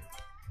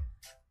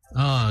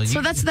 Oh,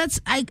 so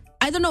that's I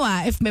don't know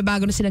if may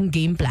bago na silang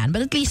game plan,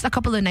 but at least a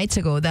couple of nights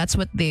ago, that's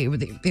what they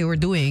were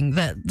doing.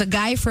 The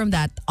guy from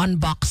that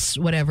unbox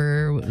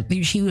whatever,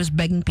 she was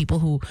begging people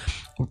who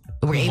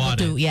were able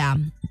to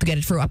get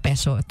it for 1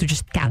 peso to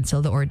just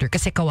cancel the order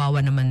kasi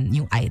kawawa naman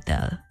yung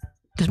ITEL.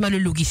 Because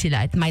malulugi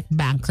sila. It might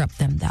bankrupt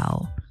them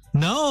daw.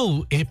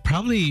 No, it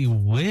probably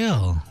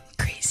will.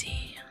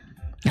 Crazy.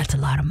 That's a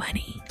lot of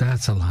money.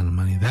 That's a lot of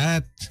money.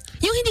 That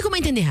Yung hindi ko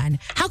maintindihan,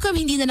 how come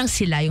hindi na lang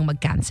sila yung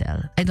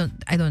mag-cancel? I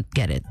don't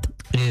get it.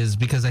 is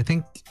because I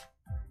think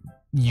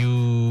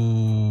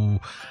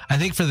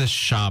for the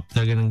shop,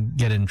 they're going to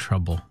get in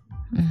trouble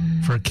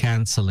for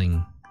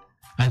canceling.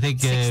 I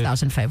think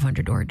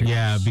 6,500 orders.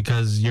 Yeah,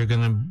 because you're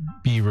gonna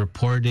be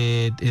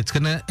reported. It's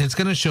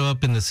gonna show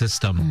up in the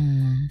system,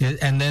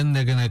 and then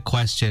they're gonna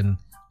question,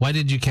 why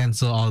did you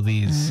cancel all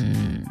these?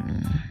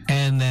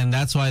 And then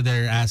that's why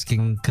they're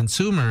asking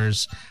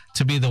consumers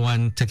to be the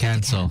one to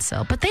cancel.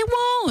 But they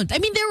won't. I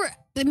mean,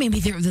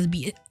 maybe there will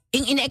be.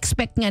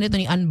 In-expect nga nito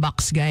ni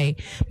Unbox guy,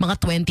 mga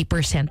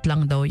 20%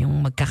 lang daw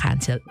yung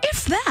magka-cancel.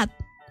 If that,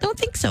 don't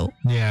think so.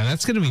 Yeah,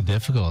 that's gonna be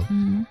difficult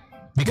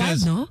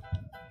because. Why, no?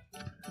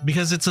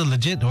 Because it's a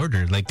legit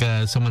order. Like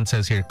someone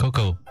says here,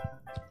 Coco.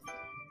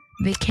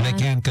 They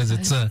can't because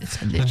it's a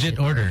legit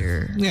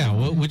order. Yeah,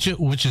 which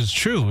is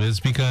true.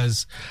 Is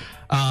because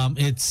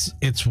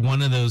it's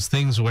one of those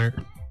things where.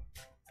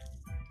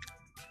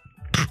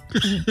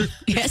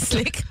 Yes,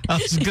 Slick. I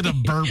was gonna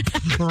burp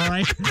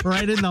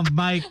right in the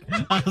mic.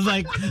 I was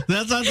like,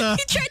 that's not the.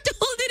 He tried to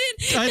hold it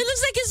in. It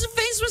looks like his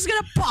face was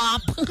gonna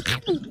pop.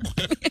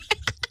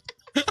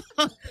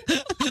 I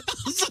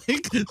was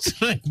like,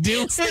 should I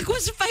do it? Slick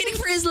was fighting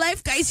for his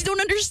life, guys. You don't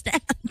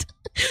understand.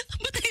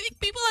 But I think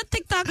people on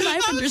TikTok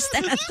Live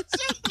understand. Help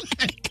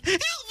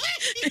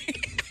me!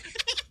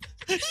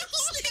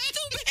 Slick,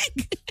 too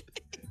big.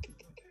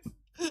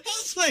 I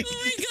was like, oh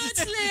my God,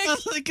 Slick. I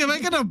was like, am I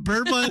gonna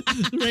burp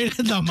right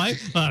in the mic?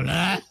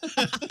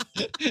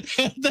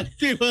 And then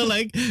people are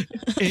like,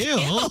 ew.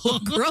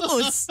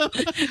 Gross.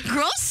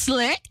 Gross,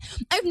 Slick.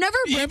 I've never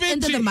burped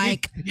into the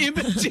mic.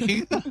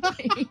 Imaging.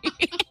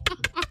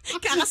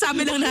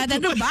 Kakasabi lang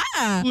natin, ano ba?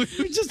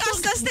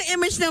 Tapos the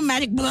image ng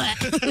magic black.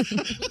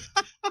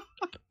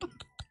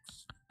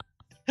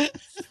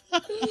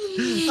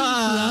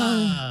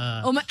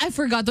 Oh my, I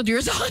forgot what you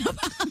were talking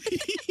about.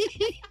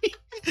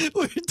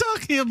 We're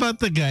talking about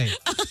the guy.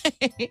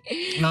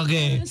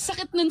 Okay.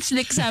 Sakit nun,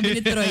 Slick, sabi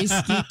ni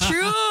Troyski.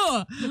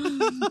 True.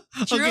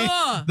 Okay,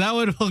 that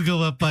one will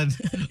go up on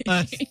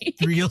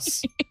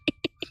Reels.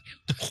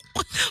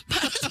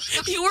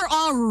 You were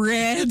all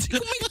red. Oh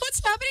my God, what's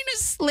happening to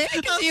Slick?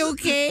 Is he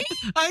okay?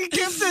 I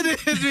kept it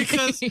in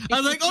because I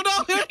was like, oh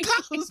no, here it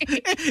comes.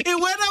 It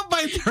went up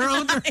my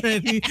throat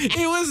already.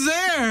 It was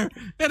there.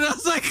 And I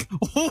was like,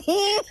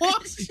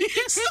 what?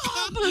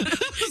 Stop!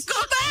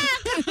 Go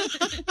back!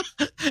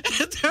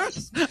 And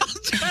there's,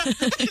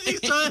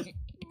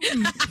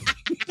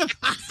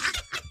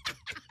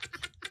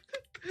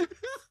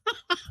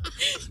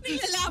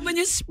 Nilalaman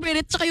yung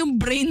spirit tsaka yung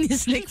brain ni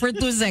Slick for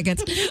 2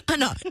 seconds.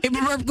 Ano,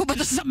 i-burp ko ba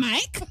ito sa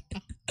mic?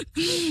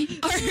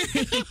 Or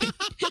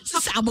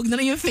sasabog na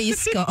lang yung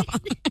face ko?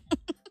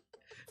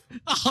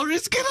 I'll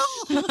risk it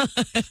all.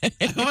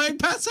 I might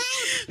pass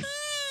out.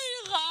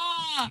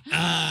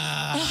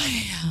 Oh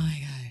my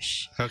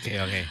gosh. Okay.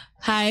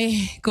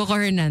 Hi, Coco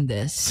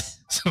Hernandez.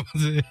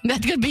 That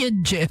could be a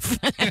gif.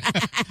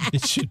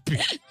 It should be.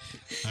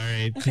 All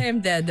right. Okay, I'm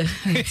dead.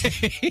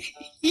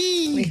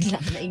 Wait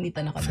lang,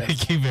 nainitan ako doon.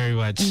 Thank you very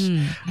much.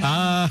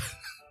 Hi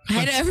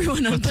to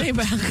everyone on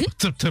playback.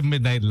 What's up to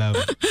Midnight Love?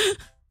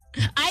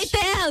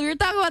 Itel, we're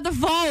talking about the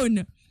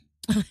phone.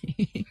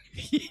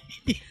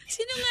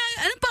 Sino nga?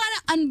 Anong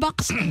pangalan?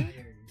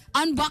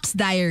 Unbox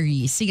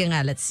Diary. Sige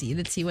nga, let's see.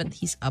 Let's see what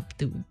he's up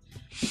to.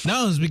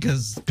 No, it's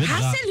because good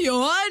luck. Hassle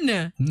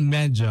yun.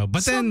 Medyo.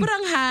 But then,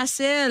 sobrang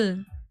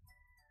hassle.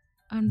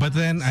 But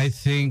then I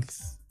think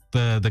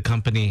the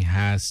company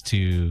has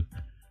to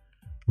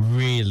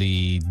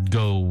really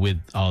go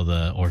with all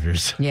the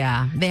orders.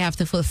 Yeah, they have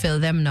to fulfill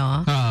them,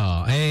 no?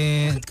 Oh,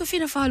 and Bakit ko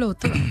fina-follow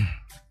to?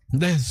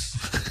 this.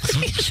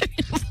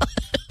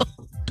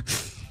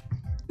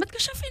 Ba't ko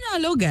siya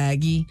finalo,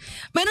 Gagi?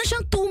 Meron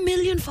siyang 2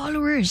 million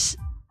followers.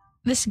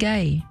 This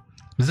guy.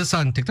 Is this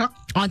on TikTok?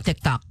 On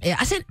TikTok. Yeah,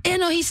 as in,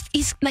 he's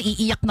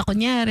naiiyak na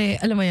kunyari.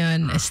 Alam mo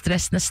yun,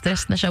 stress na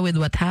siya with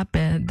what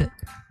happened.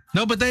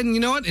 No, but then,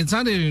 you know what? It's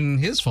not even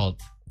his fault.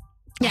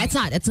 Yeah, it's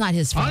not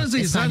his fault.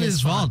 Honestly, it's not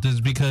his fault.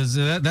 It's because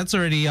that's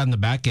already on the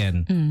back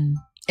end.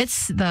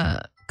 It's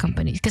the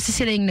company. Kasi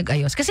sila yung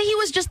nag-ayos. Kasi he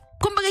was just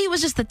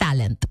the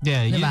talent.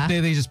 Yeah, diba?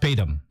 they just paid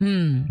him.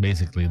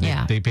 Basically.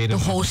 They paid him.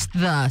 To host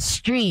the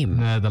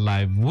stream. The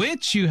live,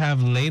 which you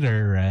have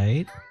later,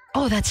 right?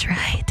 Oh, that's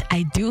right.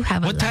 I do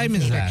have a What time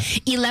is that?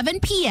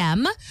 11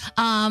 p.m.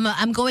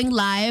 I'm going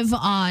live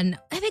on,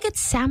 I think it's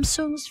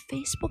Samsung's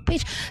Facebook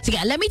page. So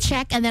yeah, let me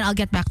check and then I'll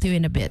get back to you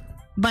in a bit.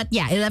 But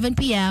yeah, 11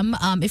 p.m.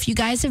 If you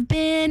guys have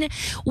been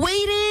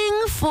waiting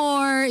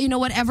for,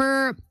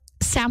 whatever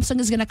Samsung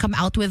is going to come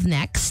out with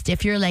next.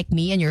 If you're like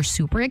me and you're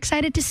super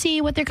excited to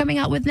see what they're coming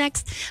out with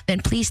next,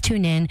 then please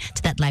tune in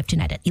to that live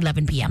tonight at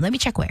 11 p.m. Let me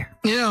check where.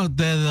 You know,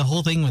 the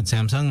whole thing with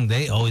Samsung,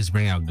 they always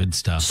bring out good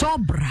stuff.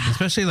 Sobra.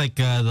 Especially like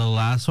the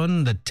last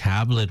one, the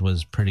tablet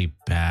was pretty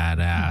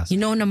badass. You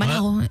know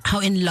naman how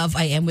in love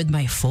I am with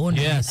my phone.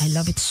 Yes. I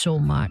love it so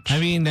much. I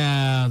mean,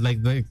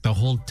 like the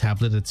whole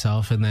tablet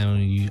itself, and then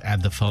when you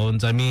add the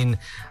phones. I mean,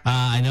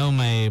 I know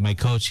my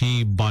coach,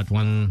 he bought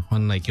one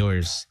like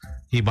yours.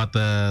 He bought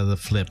the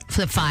Flip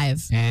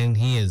 5. and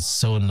he is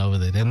so in love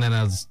with it. And then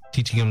I was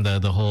teaching him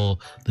the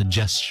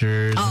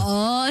gestures.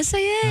 Oh,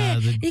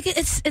 saya.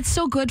 It's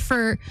so good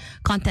for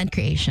content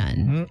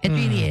creation. It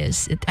really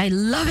is. I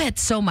love it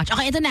so much.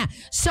 Okay, ito na.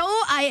 So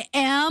I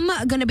am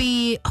gonna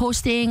be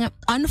hosting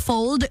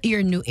Unfold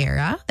Your New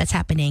Era. That's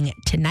happening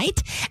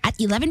tonight at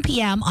 11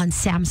 p.m. on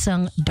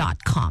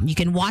Samsung.com. You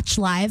can watch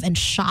live and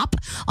shop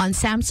on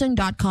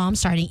Samsung.com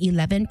starting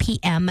 11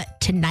 p.m.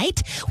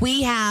 tonight.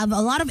 We have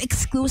a lot of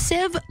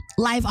exclusive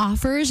live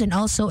offers and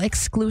also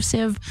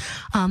exclusive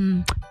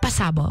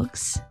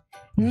pasabogs,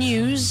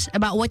 news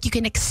about what you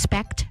can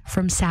expect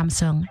from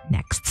Samsung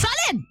next.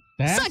 Solid!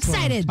 That's so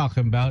excited. What I'm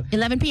talking about.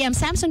 11 p.m.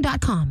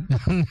 Samsung.com.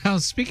 Now,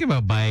 speaking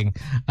about buying,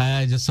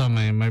 I just saw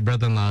my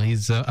brother-in-law.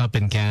 He's up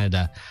in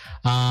Canada.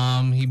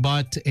 He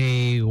bought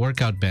a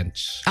workout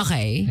bench.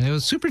 Okay. And it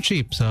was super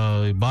cheap.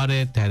 So he bought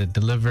it, had it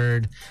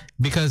delivered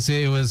because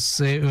it was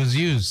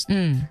used.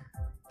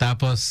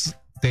 Tapos,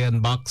 they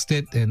unboxed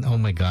it and oh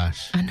my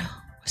gosh. Ano?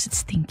 Was it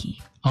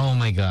stinky? Oh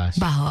my gosh.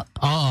 Baho.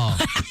 Oh.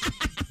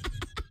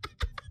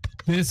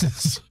 This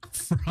is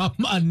from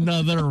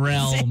another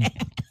realm.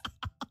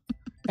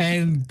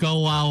 And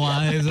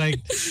Kawawa is like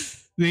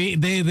they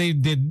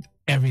did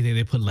everything.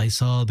 They put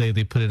Lysol, they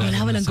put it on.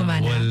 Walang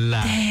gumana.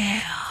 Wala.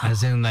 Damn.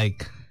 As in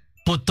like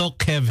putok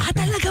Kevin.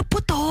 Talaga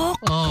putok.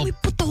 Oh, Kami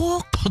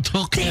putok.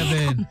 Putok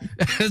Kevin.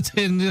 As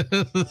in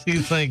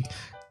he's like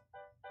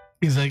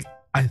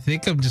I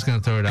think I'm just gonna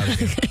throw it out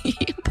there.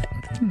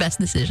 Best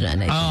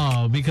decision.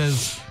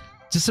 Because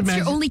just imagine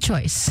it's your only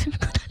choice.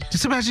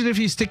 Just imagine if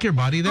you stick your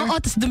body there.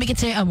 Tapos dumikit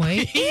sa'yo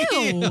amoy.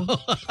 Ew.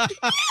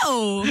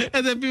 Ew.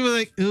 And then people are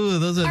like, ooh,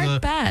 those are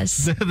Hard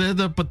pass. They're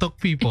the putok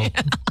people.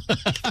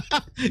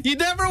 You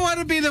never want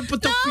to be the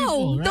putok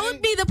people, right?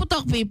 Don't be the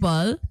putok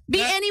people.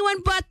 Be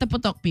anyone but the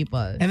putok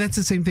people. And that's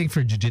the same thing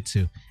for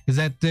jiu-jitsu. Is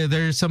that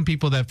there are some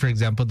people that, for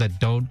example, that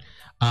don't,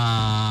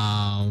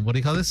 what do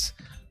you call this?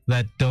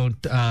 That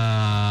don't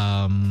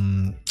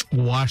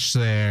wash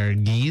their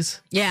gis.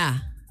 Yeah.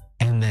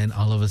 And then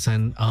all of a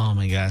sudden, oh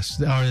my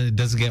gosh, or it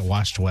doesn't get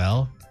washed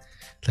well.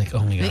 Like, oh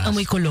my gosh.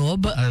 Amoy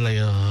kulob. I'm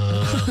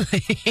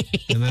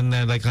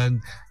like,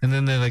 and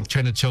then they're like,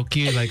 trying to choke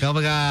you. Like, oh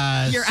my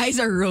gosh. Your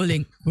eyes are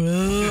rolling.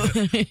 You're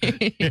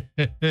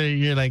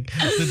like,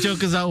 the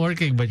joke is not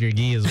working, but your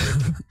gi is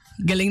working.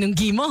 Galing ng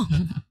gi mo.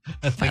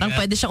 Parang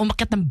pwede siya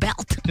umakyat ng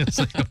belt. It's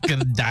like, I'm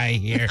gonna die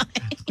here.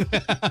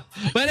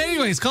 But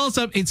anyways, call us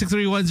up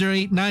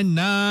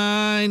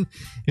 863-10899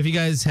 if you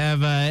guys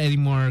have any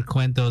more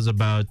cuentos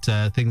about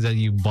things that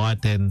you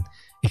bought and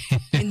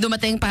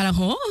dumating parang,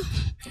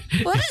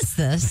 what is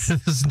this?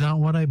 This is not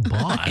what I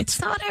bought. It's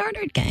not what I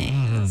ordered,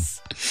 guys.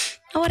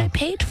 Not what I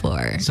paid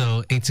for.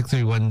 So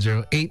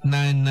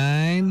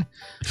 863-10899.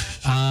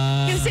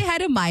 Kasi say hi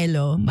to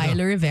Milo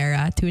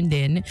Rivera tuned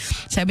in.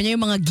 Sabi niya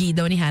yung mga gi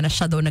daw ni Hannah,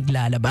 siya daw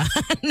naglalaba.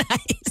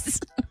 Nice.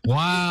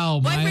 Wow.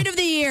 Boyfriend of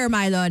the year,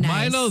 Milo.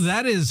 Nice. Milo,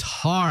 that is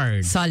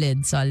hard.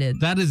 Solid.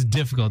 That is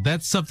difficult.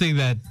 That's something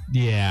that,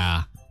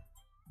 yeah.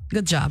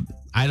 Good job.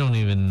 I don't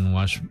even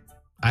watch.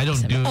 I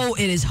don't do. Oh,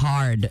 it is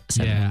hard.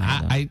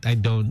 Yeah, I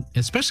don't.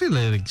 Especially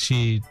like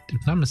she,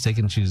 if I'm not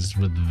mistaken, she's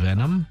with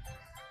Venom.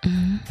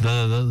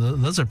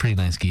 Mm-hmm. Those are pretty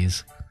nice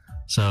keys.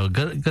 So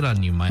good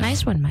on you, Milo.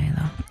 Nice one,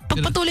 Milo.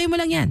 Pagpatuloy mo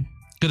lang yan.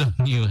 Good on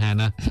you,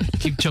 Hannah.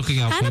 Keep choking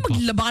out Hannah, people.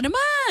 Hannah, maglaba ka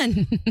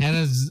naman.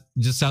 Hannah's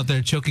just out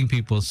there choking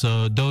people.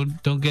 So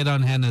don't get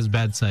on Hannah's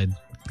bad side.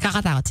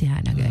 Kakatakot si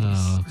Hannah, guys.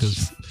 Oh,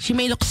 she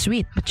may look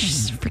sweet, but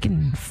she's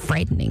freaking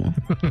frightening.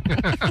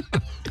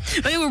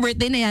 Okay, we're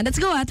birthday na yan. Let's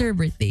go after her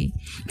birthday.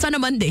 It's on a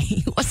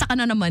Monday. Wasa ka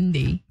na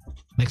Monday.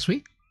 Next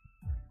week?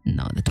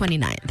 No, the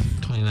 29th.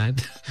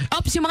 29th?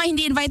 Oops, yung mga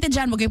hindi invited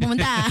dyan, huwag kayo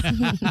pumunta.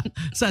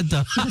 Saan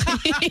to?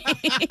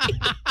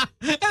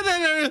 And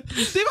then,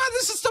 di ba,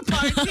 this is the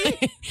party?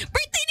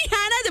 Birthday ni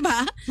Hannah, di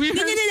ba? Hindi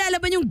niya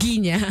nilalaban yung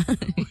gi niya.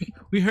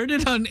 We heard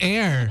it on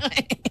air.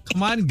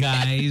 Come on,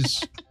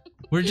 guys.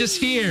 We're just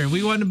here.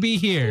 We want to be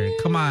here.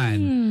 Come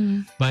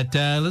on. But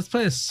let's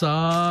play a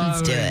song.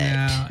 Let's do it.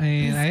 Now.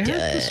 And I heard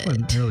this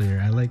one earlier.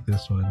 I like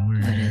this one. What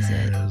is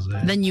it?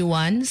 The new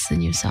ones? The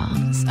new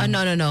songs? Oh,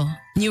 no.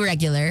 New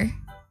regular?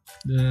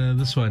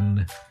 This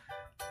one.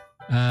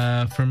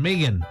 From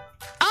Megan.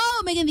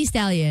 Oh, Megan Thee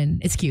Stallion.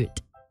 It's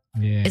cute.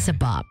 Yeah. It's a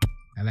bop.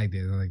 I like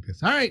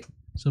this. All right.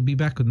 So be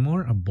back with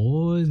more of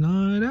Boys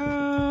Night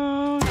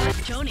Out.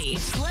 Tony,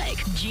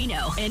 Slick,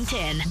 Gino, and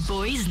Tin.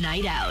 Boys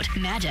Night Out.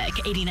 Magic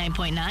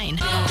 89.9.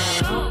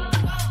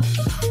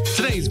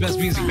 Today's best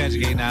music,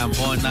 Magic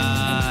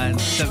 89.9.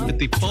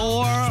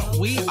 754.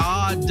 We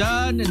are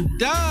done and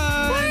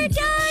done. We're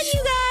done,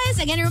 you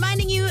again,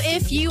 reminding you,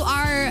 if you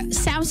are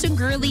Samsung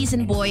girlies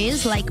and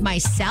boys like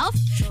myself,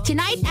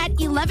 tonight at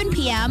 11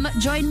 p.m.,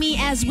 join me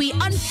as we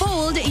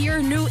unfold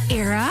your new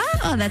era.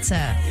 Oh, that's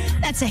a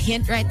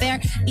hint right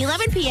there.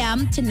 11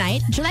 p.m.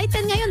 tonight. July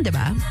 10 ngayon, di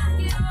ba?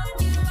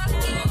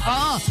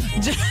 Oh,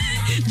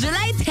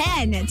 July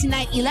 10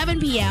 tonight, 11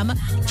 p.m.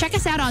 Check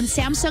us out on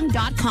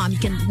Samsung.com. You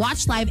can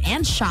watch live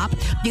and shop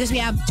because we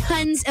have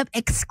tons of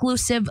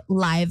exclusive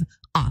live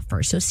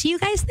offers. So see you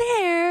guys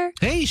there.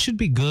 Hey, should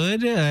be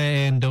good.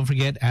 And don't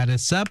forget, add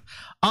us up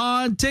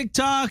on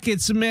TikTok.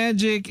 It's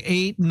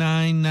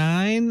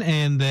Magic899.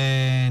 And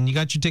then you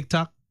got your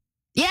TikTok?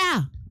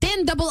 Yeah.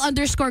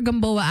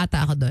 _Gamboa ata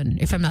ako dun,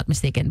 if I'm not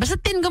mistaken. Basta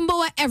Tin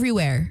Gamboa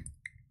everywhere.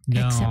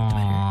 Except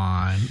Twitter.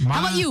 How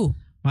about you?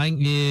 Mine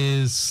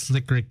is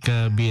Slick Rick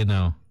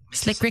BNO.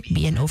 Slick Rick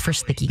BNO for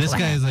Sticky. This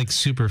guy is like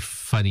super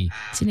funny.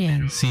 Sino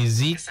yan? Si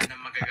Zeke.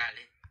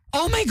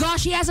 Oh my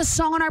gosh, he has a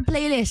song on our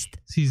playlist.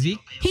 Si Zeke?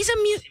 He's a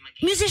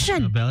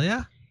musician.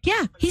 Abelia?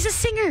 Yeah, he's a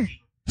singer.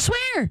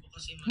 Swear.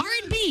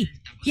 R&B.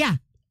 Yeah.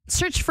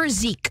 Search for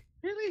Zeke.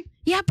 Really?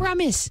 Yeah,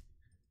 promise.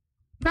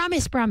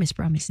 Promise.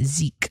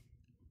 Zeke.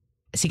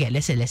 Sige,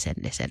 listen.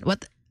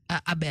 What?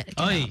 Abel.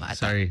 Oy,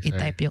 sorry.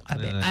 I-type yung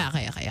Abel.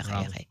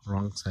 Okay.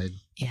 Wrong side.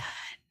 Yeah.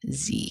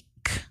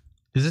 Zeke.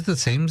 Is it the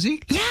same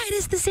Zeke? Yeah, it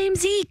is the same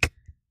Zeke.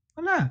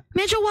 Wala.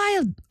 Medyo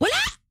wild. Wala.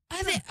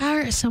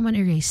 Someone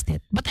erased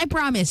it. But I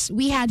promise,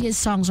 we had his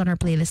songs on our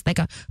playlist like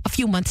a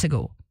few months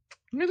ago.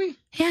 Really?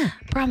 Yeah,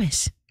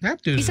 promise.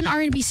 That dude. He's an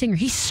R&B singer.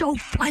 He's so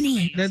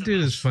funny. That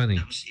dude is funny.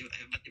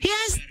 He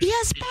has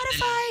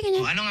Spotify.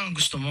 Ganyan. Ano nga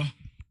gusto mo?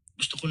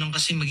 Gusto ko lang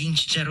kasi maging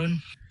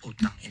chicharon.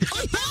 Putang ina.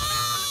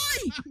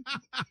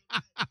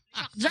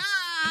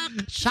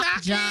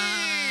 Shock.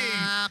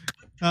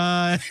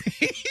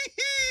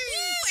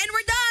 And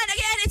we're done.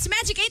 Again, it's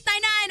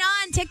Magic899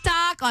 on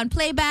TikTok, on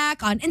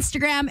Playback, on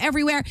Instagram,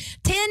 everywhere.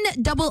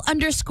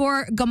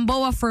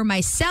 _Gamboa for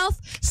myself.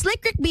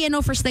 Slick Rick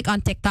BNO for Slick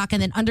on TikTok,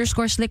 and then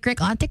 _Slick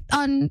Rick on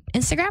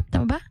Instagram.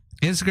 Tama ba?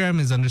 Instagram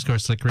is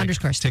 _Slick Rick.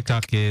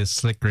 TikTok is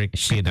Slick Rick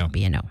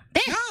BNO.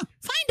 There.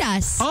 Find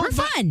us. We're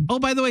fun. Oh,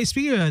 by the way,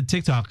 speaking of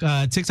TikTok,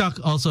 TikTok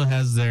also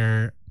has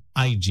their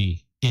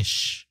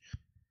IG-ish.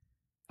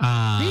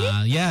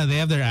 Really? Yeah, they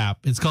have their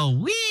app. It's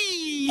called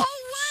Wee. Oh,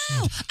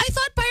 wow. I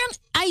thought parang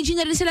IG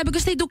na rin sila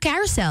because they do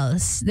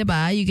carousels.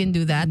 Diba? You can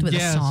do that with a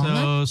song.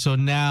 Yeah, so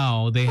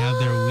now they have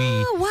their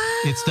Wee. Wow.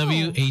 It's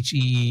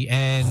WHEE.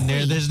 And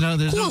there's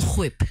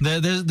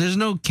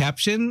no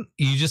caption.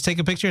 You just take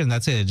a picture and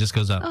that's it. It just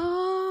goes up.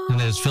 Oh. And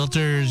there's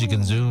filters. You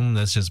can zoom.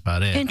 That's just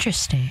about it.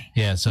 Interesting.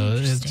 Yeah, so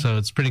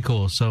it's pretty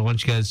cool. So why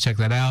don't you guys check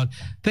that out.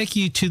 Thank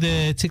you to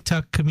the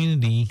TikTok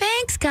community.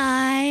 Thanks,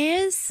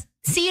 guys.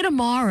 See you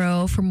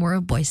tomorrow for more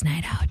of Boys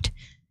Night Out.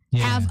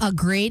 Yeah. Have a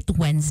great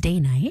Wednesday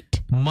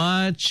night.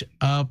 Much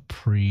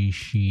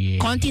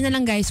appreciated. Konti na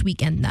lang, guys,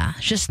 weekend na.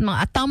 Just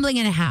a tumbling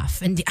and a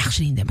half. And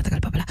actually, hindi,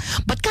 matagal pa pala.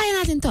 But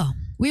kaya natin to.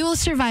 We will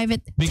survive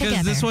it because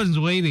together. This one's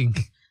waiting.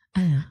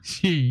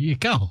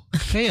 Ikaw.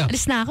 Kayo.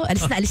 Alis na ako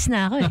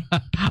eh.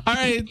 All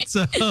right.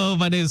 So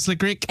my name is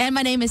Slick Rick. And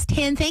my name is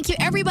Tin. Thank you,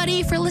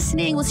 everybody, for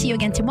listening. We'll see you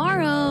again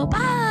tomorrow.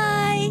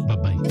 Bye.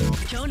 Bye-bye.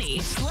 Tony,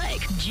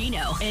 Slick,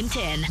 Gino, and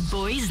Tin.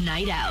 Boys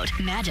Night Out.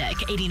 Magic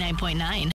 89.9.